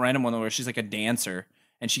this random one where she's like a dancer,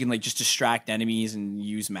 and she can like just distract enemies and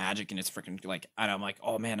use magic, and it's freaking like, and I'm like,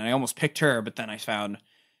 oh man, and I almost picked her, but then I found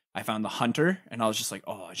the hunter, and I was just like,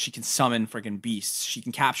 oh, she can summon freaking beasts. She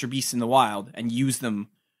can capture beasts in the wild and use them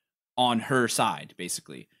on her side,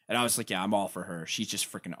 basically. And I was like, yeah, I'm all for her. She's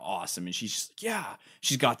just freaking awesome. And she's just, yeah,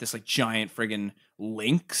 she's got this like giant friggin'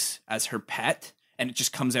 lynx as her pet, and it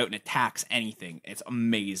just comes out and attacks anything. It's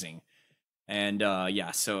amazing. And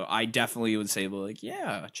yeah, so I definitely would say, like,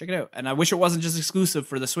 yeah, check it out. And I wish it wasn't just exclusive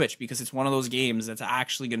for the Switch, because it's one of those games that's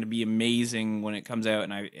actually going to be amazing when it comes out.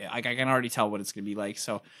 And I can already tell what it's going to be like.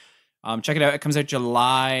 So check it out. It comes out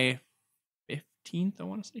July 15th, I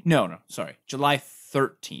want to say. No, sorry. July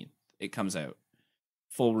 13th it comes out.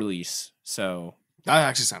 Full release. So That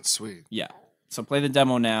actually sounds sweet. yeah. So play the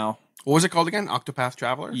demo now. What was it called again? Octopath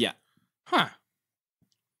Traveler? Yeah. Huh.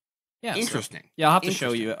 Yeah. so- Interesting. yeah, I'll have to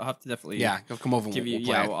show you. I'll have to definitely Yeah, come over and give you. we'll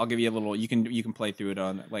play Yeah, it. I'll give you a little. You can play through it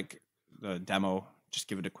on like the demo. Just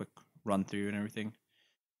give it a quick run through and everything.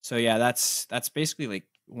 So yeah, that's basically like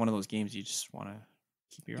one of those games you just want to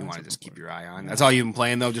keep your. You eyes want to open just keep for. your eye on. That's all you've been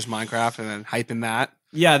playing though, just Minecraft and then hyping that.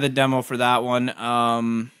 Yeah, the demo for that one.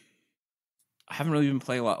 I haven't really been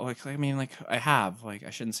playing a lot. Like, I mean, like I have. Like, I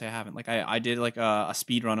shouldn't say I haven't. Like, I did like a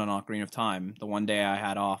speed run on Ocarina of Time the one day I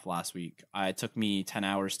had off last week. It took me 10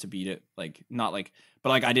 hours to beat it. Like, not like, but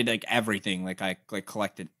like I did like everything. Like, I like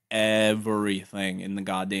collected everything in the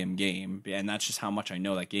goddamn game, and that's just how much I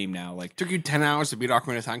know that game now. Like, Took you 10 hours to beat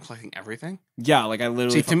Ocarina of Time collecting everything? yeah, like I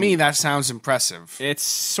literally. See, to me, that sounds impressive. It's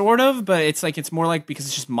sort of, but it's like it's more like because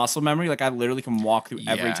it's just muscle memory. Like I literally can walk through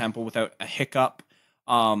every Yeah. temple without a hiccup.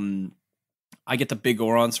 I get the big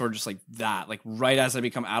Goron sword just like that. Like right as I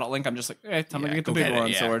become adult Link, I'm just like, time to Yeah, get the go big get it,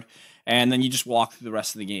 Goron yeah. sword. And then you just walk through the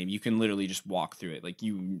rest of the game. You can literally just walk through it. Like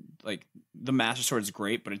the Master Sword is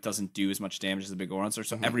great, but it doesn't do as much damage as the big Goron sword.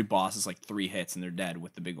 So Mm-hmm. every boss is like 3 hits and they're dead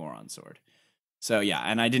with the big Goron sword. So yeah,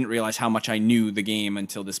 and I didn't realize how much I knew the game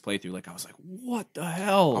until this playthrough. Like I was like, what the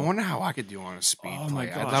hell? I wonder how I could do on a speed Oh my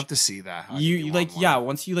play. I'd gosh. love to see that. how I could you do like on one. yeah,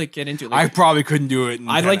 once you like get into it, I like, probably couldn't do it. In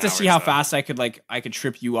I'd 10 like to see how hours, though. fast I could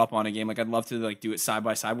trip you up on a game. Like I'd love to like do it side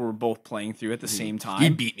by side where we're both playing through at the same time. He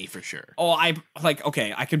beat me for sure. Oh, I like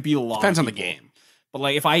okay. I could beat a lot. Depends of on the people. game. But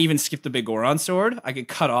like if I even skip the big Goron sword, I could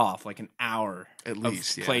cut off like an hour At of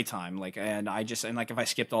least, yeah. playtime. Like and like if I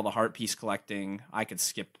skipped all the heart piece collecting, I could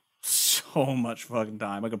skip so much fucking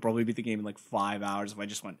time. I could probably beat the game in like 5 hours if I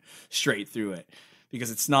just went straight through it.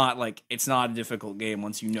 Because it's not a difficult game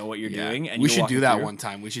once you know what you're doing. And we you're should walking do that through. one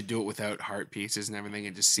time. We should do it without heart pieces and everything,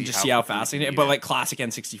 and just see Just see how quickly fast we it can is. But beat like classic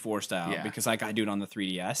N64 style, Yeah. because like I do it on the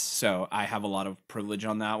 3DS, so I have a lot of privilege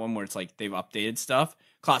on that one where it's like they've updated stuff.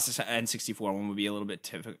 Classic N64 one would be a little bit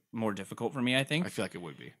more difficult for me, I think. I feel like it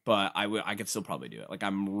would be. But I could still probably do it. Like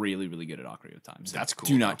I'm really, really good at Ocarina of Time. So That's cool,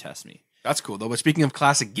 Do not though. test me. That's cool though. But speaking of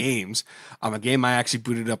classic games, a game I actually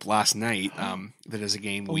booted up last night. That is a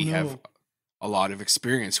game we have a lot of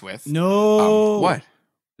experience with. No. What?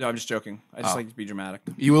 No, I'm just joking. I just Oh. like to be dramatic.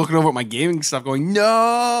 You were looking over at my gaming stuff, going,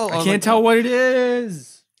 "No, I can't tell what it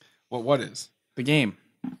is. What is The game.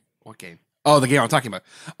 what game? Oh, the game I'm talking about.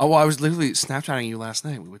 Oh, well, I was literally Snapchatting you last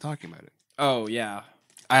night. We were talking about it. Oh yeah.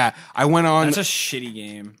 I went on That's a shitty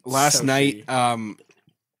game. last So night. shitty.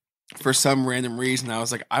 For some random reason, I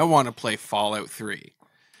was like, I want to play Fallout 3.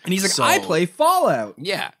 And he's like, So- I play Fallout.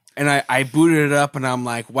 Yeah. And I booted it up and I'm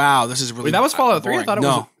like, wow, this is really Wait, that was Fallout 3? I boring. thought it no,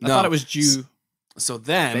 was no. I thought it was So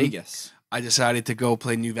then Vegas. I decided to go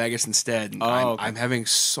play New Vegas instead. And Oh, okay. I'm having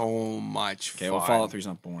so much Okay, fun. well Fallout 3 is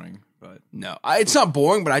not boring, but No, it's not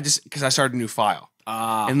boring, but because I started a new file.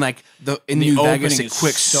 And like in the New Vegas, opening it is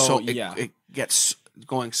quick so- it, yeah. it gets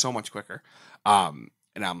going so much quicker.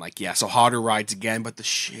 And I'm like, yeah, so harder rides again. But the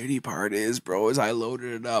shitty part is, bro, is I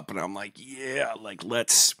loaded it up and I'm like, yeah, like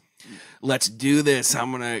let's do this.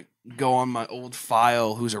 I'm gonna go on my old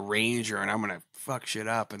file, who's a ranger, and I'm gonna fuck shit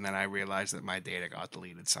up. And then I realized that my data got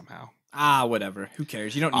deleted somehow. whatever. Who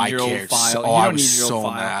cares? You don't need I your old cared file. so- You oh, I don't was need your so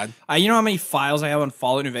old file. mad. You know how many files I have on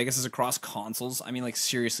Fallout New Vegas is across consoles? I mean, like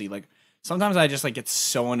seriously, like sometimes I just like get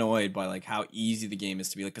so annoyed by like how easy the game is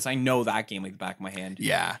to be like because I know that game like the back of my hand.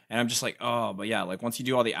 Yeah. And I'm just like, oh, but yeah, like once you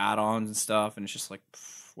do all the add-ons and stuff, and it's just like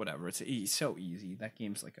whatever. It's so easy. That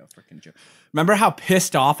game's like a freaking joke. Remember how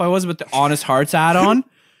pissed off I was with the Honest Hearts add-on?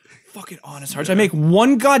 Fucking Honest Hearts. I make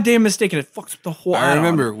one goddamn mistake and it fucks with the whole I add-on.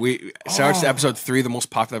 remember we starts Oh. episode 3, the most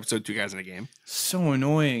popular episode 2 guys in a game. So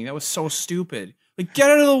annoying. That was so stupid. Like, get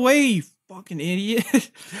out of the way, you fucking idiot.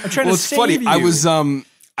 I'm trying Well, to it's save funny. you.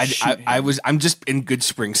 I was I'm just in Good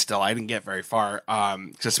Spring still. I didn't get very far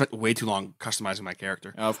because I spent way too long customizing my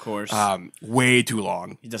character. Of course. Way too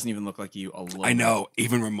long. He doesn't even look like you a little I know,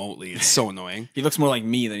 even remotely. It's so annoying. He looks more like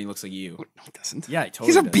me than he looks like you. No, it doesn't. Yeah, he totally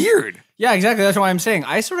He's a does. beard. Yeah, exactly. That's why I'm saying.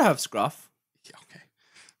 I sort of have scruff.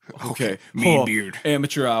 Yeah, okay. Mean Oh, beard.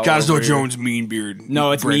 Amateur hour. Gazdo over here. Jones, mean beard.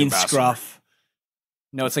 No, it's brand mean ambassador. scruff.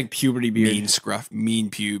 No, it's like puberty beard. Mean scruff. Mean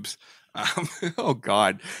pubes. Oh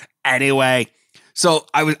God. Anyway, so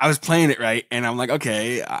I was playing it right, and I'm like,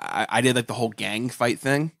 okay, I did like the whole gang fight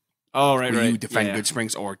thing. Oh, right, where right. you defend Yeah, yeah. Good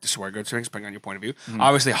Springs or destroy Good Springs, depending on your point of view. Mhm.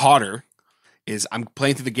 Obviously, harder is I'm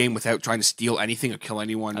playing through the game without trying to steal anything or kill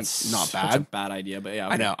anyone. That's Not such a bad. bad idea, but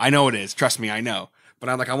yeah. I know it is. Trust me, I know. But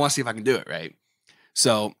I'm like, I want to see if I can do it right.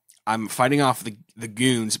 So I'm fighting off the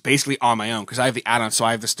goons basically on my own because I have the add-on. So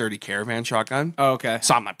I have the sturdy caravan shotgun. Oh, okay.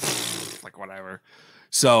 So I'm like, pfft, like whatever.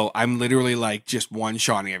 So I'm literally like just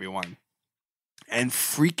one-shotting everyone. And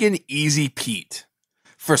freaking Easy Pete,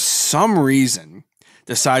 for some reason,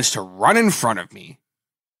 decides to run in front of me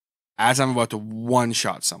as I'm about to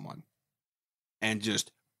one-shot someone. And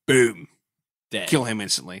just boom, Dead. kill him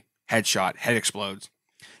instantly. Headshot, head explodes.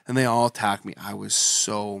 And they all attack me. I was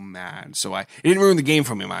so mad. So it didn't ruin the game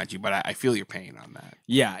for me, mind you, but I feel your pain on that.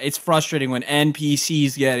 Yeah, it's frustrating when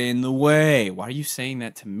NPCs get in the way. Why are you saying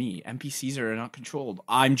that to me? NPCs are not controlled.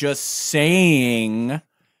 I'm just saying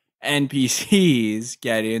NPCs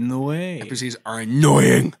get in the way. NPCs are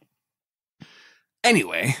annoying.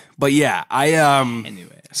 Anyway, but yeah,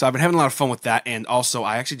 so I've been having a lot of fun with that, and also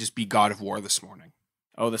I actually just beat God of War this morning.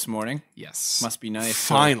 Oh, this morning? Yes. Must be nice.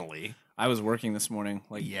 Finally. I was working this morning,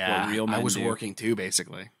 like Yeah, what real men I was do working too,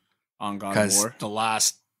 basically. on God of Because War. the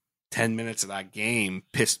last 10 minutes of that game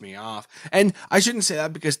pissed me off. And I shouldn't say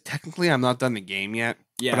that because technically I'm not done the game yet.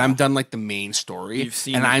 Yeah. But I'm done like the main story. You've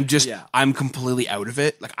seen and it, I'm completely out of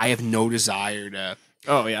it. Like I have no desire to,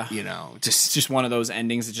 Oh yeah. just It's just one of those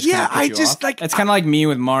endings that just Yeah, kinda puts I you just, off. like, it's kind of like me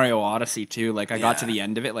with Mario Odyssey too. Like I got to Yeah. the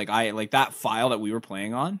end of it, like that file that we were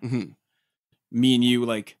playing on. Mhm. Me and you,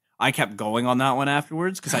 like I kept going on that one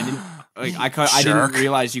afterwards because I didn't I didn't Jerk.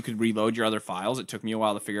 realize you could reload your other files. It took me a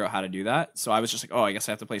while to figure out how to do that. So I was just like, oh, I guess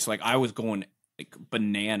I have to play. So like I was going like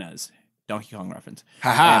bananas. Donkey Kong reference.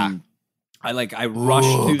 Haha. I rushed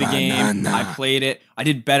Ooh, through the game. banana. I played it. I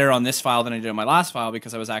did better on this file than I did on my last file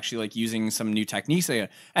because I was actually like using some new techniques.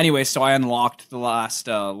 Anyway, so I unlocked the last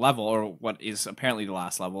level, or what is apparently the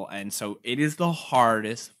last level, and so it is the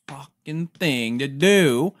hardest fucking thing to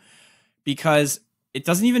do because it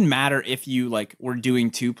doesn't even matter if you like were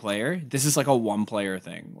doing 2-player. This is like a 1-player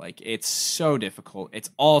thing. Like it's so difficult. It's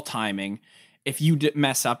all timing. If you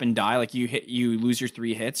mess up and die, like you lose your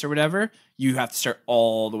 3 hits or whatever, you have to start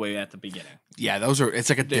all the way at the beginning. Yeah, it's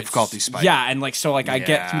like a difficulty spike. Yeah, and like so, like I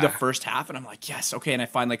get through the Yeah. first half, and I'm like, yes, okay, and I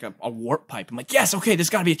find like a warp pipe. I'm like, yes, okay, there's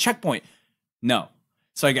got to be a checkpoint. No,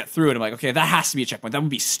 so I get through it. I'm like, okay, that has to be a checkpoint. That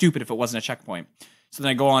would be stupid if it wasn't a checkpoint. So then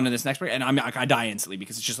I go on to this next break, and I die instantly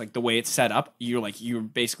because it's just like the way it's set up. You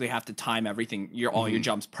basically have to time everything, all your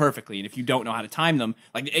jumps perfectly, and if you don't know how to time them,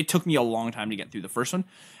 like it took me a long time to get through the first one,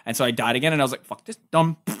 and so I died again, and I was like, fuck this,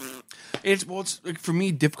 dumb. It's like for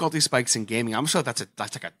me, difficulty spikes in gaming. I'm sure that's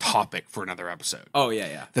like a topic for another episode. Oh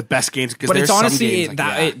yeah. The best games, because But it's honestly games,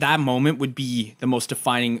 like, that moment would be the most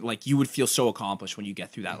defining. Like you would feel so accomplished when you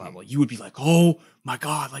get through that level. You would be like, "Oh my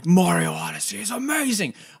god! Like Mario Odyssey is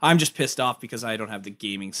amazing." I'm just pissed off because I don't have the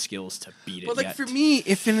gaming skills to beat it. But like yet. for me,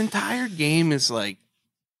 if an entire game is like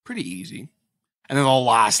pretty easy, and then the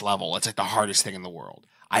last level, it's like the hardest thing in the world.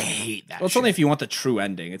 I hate that. well, it's shit. only if you want the true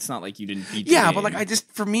ending. It's not like you didn't beat. Yeah, the but like game.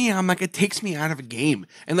 for me, I'm like it takes me out of a game,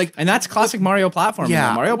 and like and that's classic Mario platforming.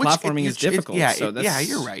 yeah, Mario which platforming is difficult. Yeah, so that's, yeah,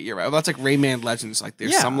 you're right. You're right. Well, that's like Rayman Legends. Like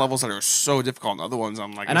there's Yeah. some levels that are so difficult, and other ones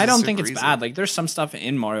I'm like, And this I is don't think super it's easy. bad. Like there's some stuff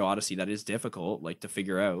in Mario Odyssey that is difficult, like to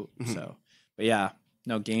figure out. Mm-hmm. So, but yeah,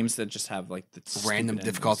 no games that just have like the Random stupid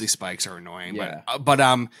difficulty endings. spikes are annoying. Yeah. But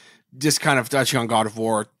just kind of touching on God of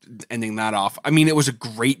War, ending that off. I mean, it was a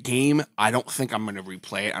great game. I don't think I'm going to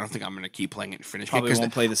replay it. I don't think I'm going to keep playing it and finish Probably it. 'Cause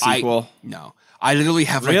won't play the I- sequel. No, I literally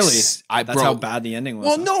have like Really? I That's bro, how bad the ending was.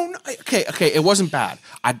 Well, huh? no, okay, it wasn't bad.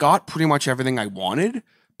 I got pretty much everything I wanted,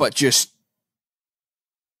 but just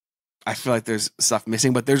I feel like there's stuff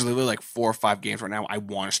missing. But there's literally like 4 or 5 games right now I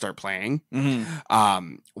want to start playing.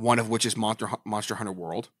 Mhm. One of which is Monster Hunter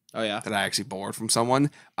World Oh yeah, that I actually borrowed from someone.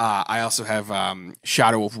 I also have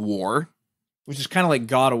Shadow of War. which is kind of like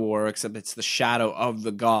God of War, except it's the shadow of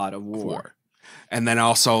the God of War. And then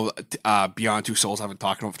also Beyond Two Souls. I've been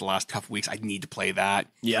talking about for the last couple weeks. I need to play that.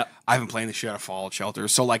 Yeah, I haven't played the shit out of Fallout Shelter.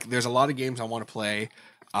 So like there's a lot of games I want to play.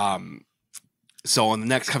 So in the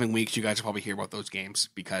next coming weeks, you guys will probably hear about those games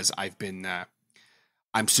because I've been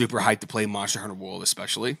I'm super hyped to play Monster Hunter World,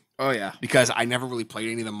 especially oh yeah. because I never really played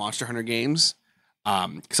any of the Monster Hunter games.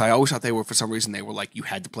 Because I always thought they were, for some reason, they were like you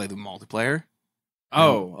had to play the multiplayer.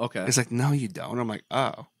 Oh okay. It's like, no, you don't. I'm like,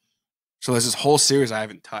 oh. So there's this whole series I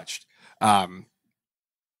haven't touched.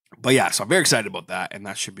 But yeah, so I'm very excited about that, and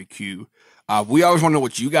that should be cute. We always want to know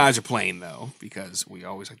what you guys are playing, though, because we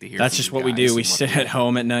always like to hear. That's from just you what we guys do. and We what sit you- at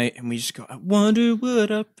home at night and we just go, I wonder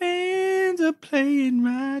what our fans are playing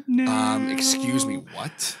right now. Excuse me,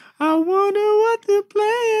 what? I wonder what they're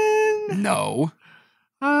playing. No.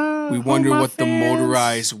 I We hope wonder my what the fans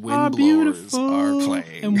motorized are wind blowers beautiful are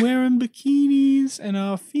playing. and wearing bikinis and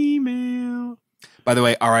are female. By the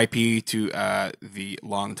way, R.I.P. to the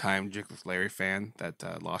longtime Jiggles Larry fan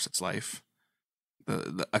that lost its life.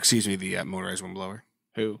 The motorized windblower.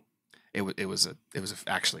 Who? It was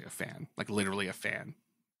actually a fan, like literally a fan,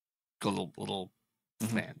 a little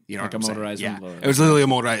fan. You know, Like what a I'm motorized saying? windblower. It was literally a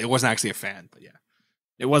motorized. It wasn't actually a fan, but yeah,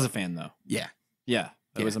 It was a fan though. yeah, Yeah.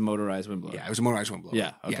 It Yeah. was a motorized windblower. yeah. It was a motorized windblower.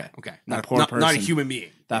 Yeah, okay. okay. That Not, poor not a person. human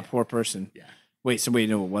being. That poor person. Yeah. Wait,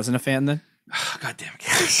 no, it wasn't a fan then? God damn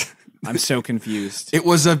it! I'm so confused. It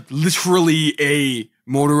was literally a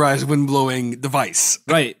motorized windblowing device.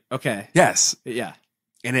 Right. Okay. Yes, Yeah.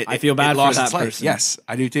 and it. I feel bad it for lost that its life. person. Yes,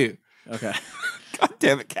 I do too. Okay. God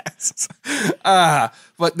damn it, Cass.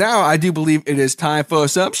 But now I do believe it is time for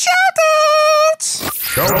some shout-outs.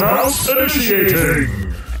 Shout out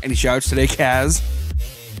initiating. Any shouts today, Kaz?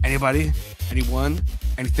 Anybody? Anyone?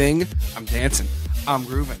 Anything? I'm dancing. I'm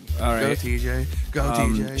grooving. All right. Go TJ. Go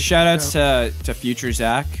TJ. Shout outs to future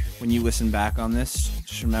Zach. When you listen back on this,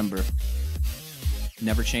 just remember,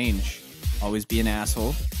 never change. Always be an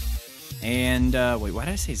asshole. And wait, why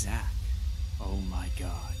did I say Zach? Oh my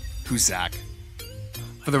god. Who's Zach?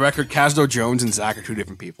 For the record, Casdo Jones and Zach are two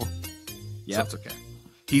different people. Yeah, So that's okay.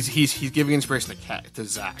 He's giving inspiration to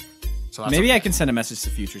Zach. So that's maybe okay. I can send a message to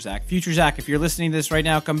future Zach. Future Zach, if you're listening to this right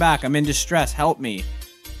now, come back. I'm in distress. Help me.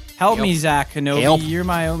 Help me, Zach Kenobi. Help. You're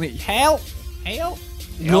my only help. Help.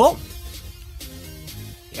 Nope.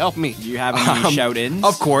 Help me. Do you have any shout-ins?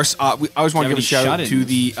 Of course. I always want to Do give a you have shout any out to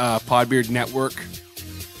the Podbeard Network.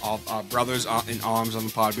 All brothers in arms on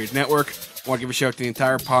the Podbeard Network. I want to give a shout out to the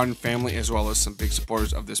entire Pod family, as well as some big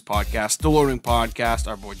supporters of this podcast. The Loading Podcast,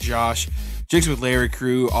 our boy Josh. Jigs with Larry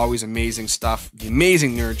crew, always amazing stuff. The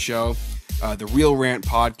Amazing Nerd Show. The Real Rant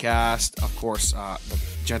Podcast. Of course, the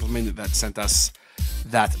gentleman that sent us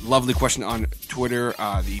that lovely question on Twitter.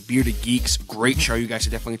 The Bearded Geeks. Great show. You guys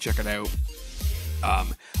should definitely check it out.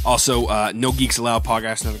 Also, No Geeks Allowed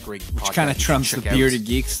podcast, another great podcast. Which kind of you should trumps the check out. Bearded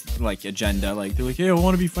Geeks like agenda. Like they're like, hey, I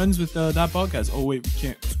want to be friends with that podcast. Oh wait, we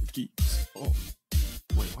can't. 'cause we're geeks. Oh,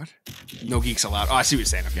 Wait, what? No Geeks Allowed. Oh, I see what you're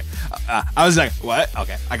saying. Okay. I was like, what?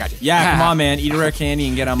 Okay, I got you. yeah, come on, man. Eat a rare candy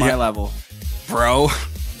and get on my Yeah. level, Bro.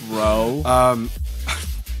 bro. That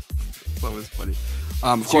was funny.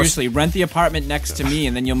 Of course, Seriously, rent the apartment next to me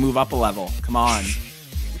and then you'll move up a level. Come on.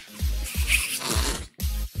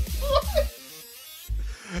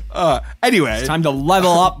 anyway. It's time to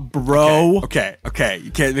level up, bro. Okay.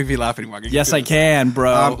 You can't make me laugh anymore. Yes, I can,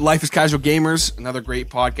 bro. Life is Casual Gamers, another great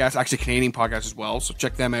podcast. Actually, Canadian podcast as well, so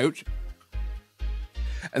check them out.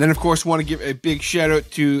 And then, of course, want to give a big shout out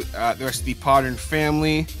to the rest of the Podern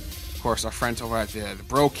family. Of course, our friends over at the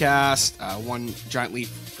Brocast, One Giant Leap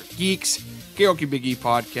for Geeks, Karaoke Biggie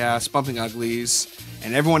Podcast, Bumping Uglies,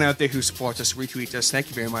 and everyone out there who supports us, retweet us. Thank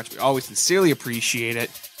you very much. We always sincerely appreciate it.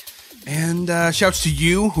 And shouts to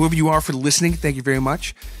you, whoever you are, for listening. Thank you very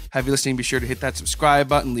much. Have you listening? Be sure to hit that subscribe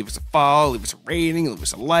button, leave us a follow, leave us a rating, leave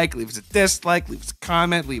us a like, leave us a dislike, leave us a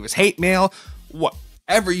comment, leave us hate mail.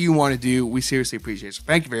 Whatever you want to do, we seriously appreciate it. So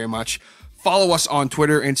thank you very much. Follow us on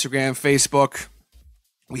Twitter, Instagram, Facebook.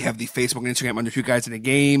 We have the Facebook and Instagram under Two Guys in a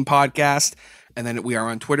Game podcast. And then we are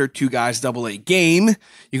on Twitter, Two Guys AA Game.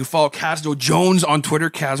 You can follow Casdo Jones on Twitter.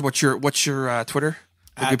 Kaz, what's your Twitter?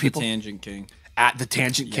 For At good the people? Tangent King. At the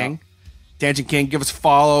Tangent King. Tangent King, give us a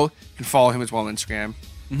follow. You can follow him as well on Instagram.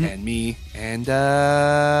 And me. And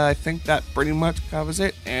I think that pretty much covers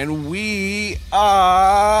it. And we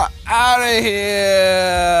are out of here.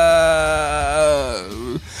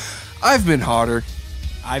 I've been Harder.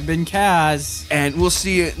 I've been Kaz. And we'll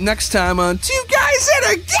see you next time on Two Guys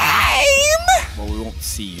in a Game. Well, we won't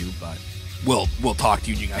see you, but We'll talk to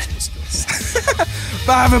you and you guys will listen to us.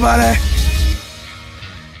 Bye, everybody.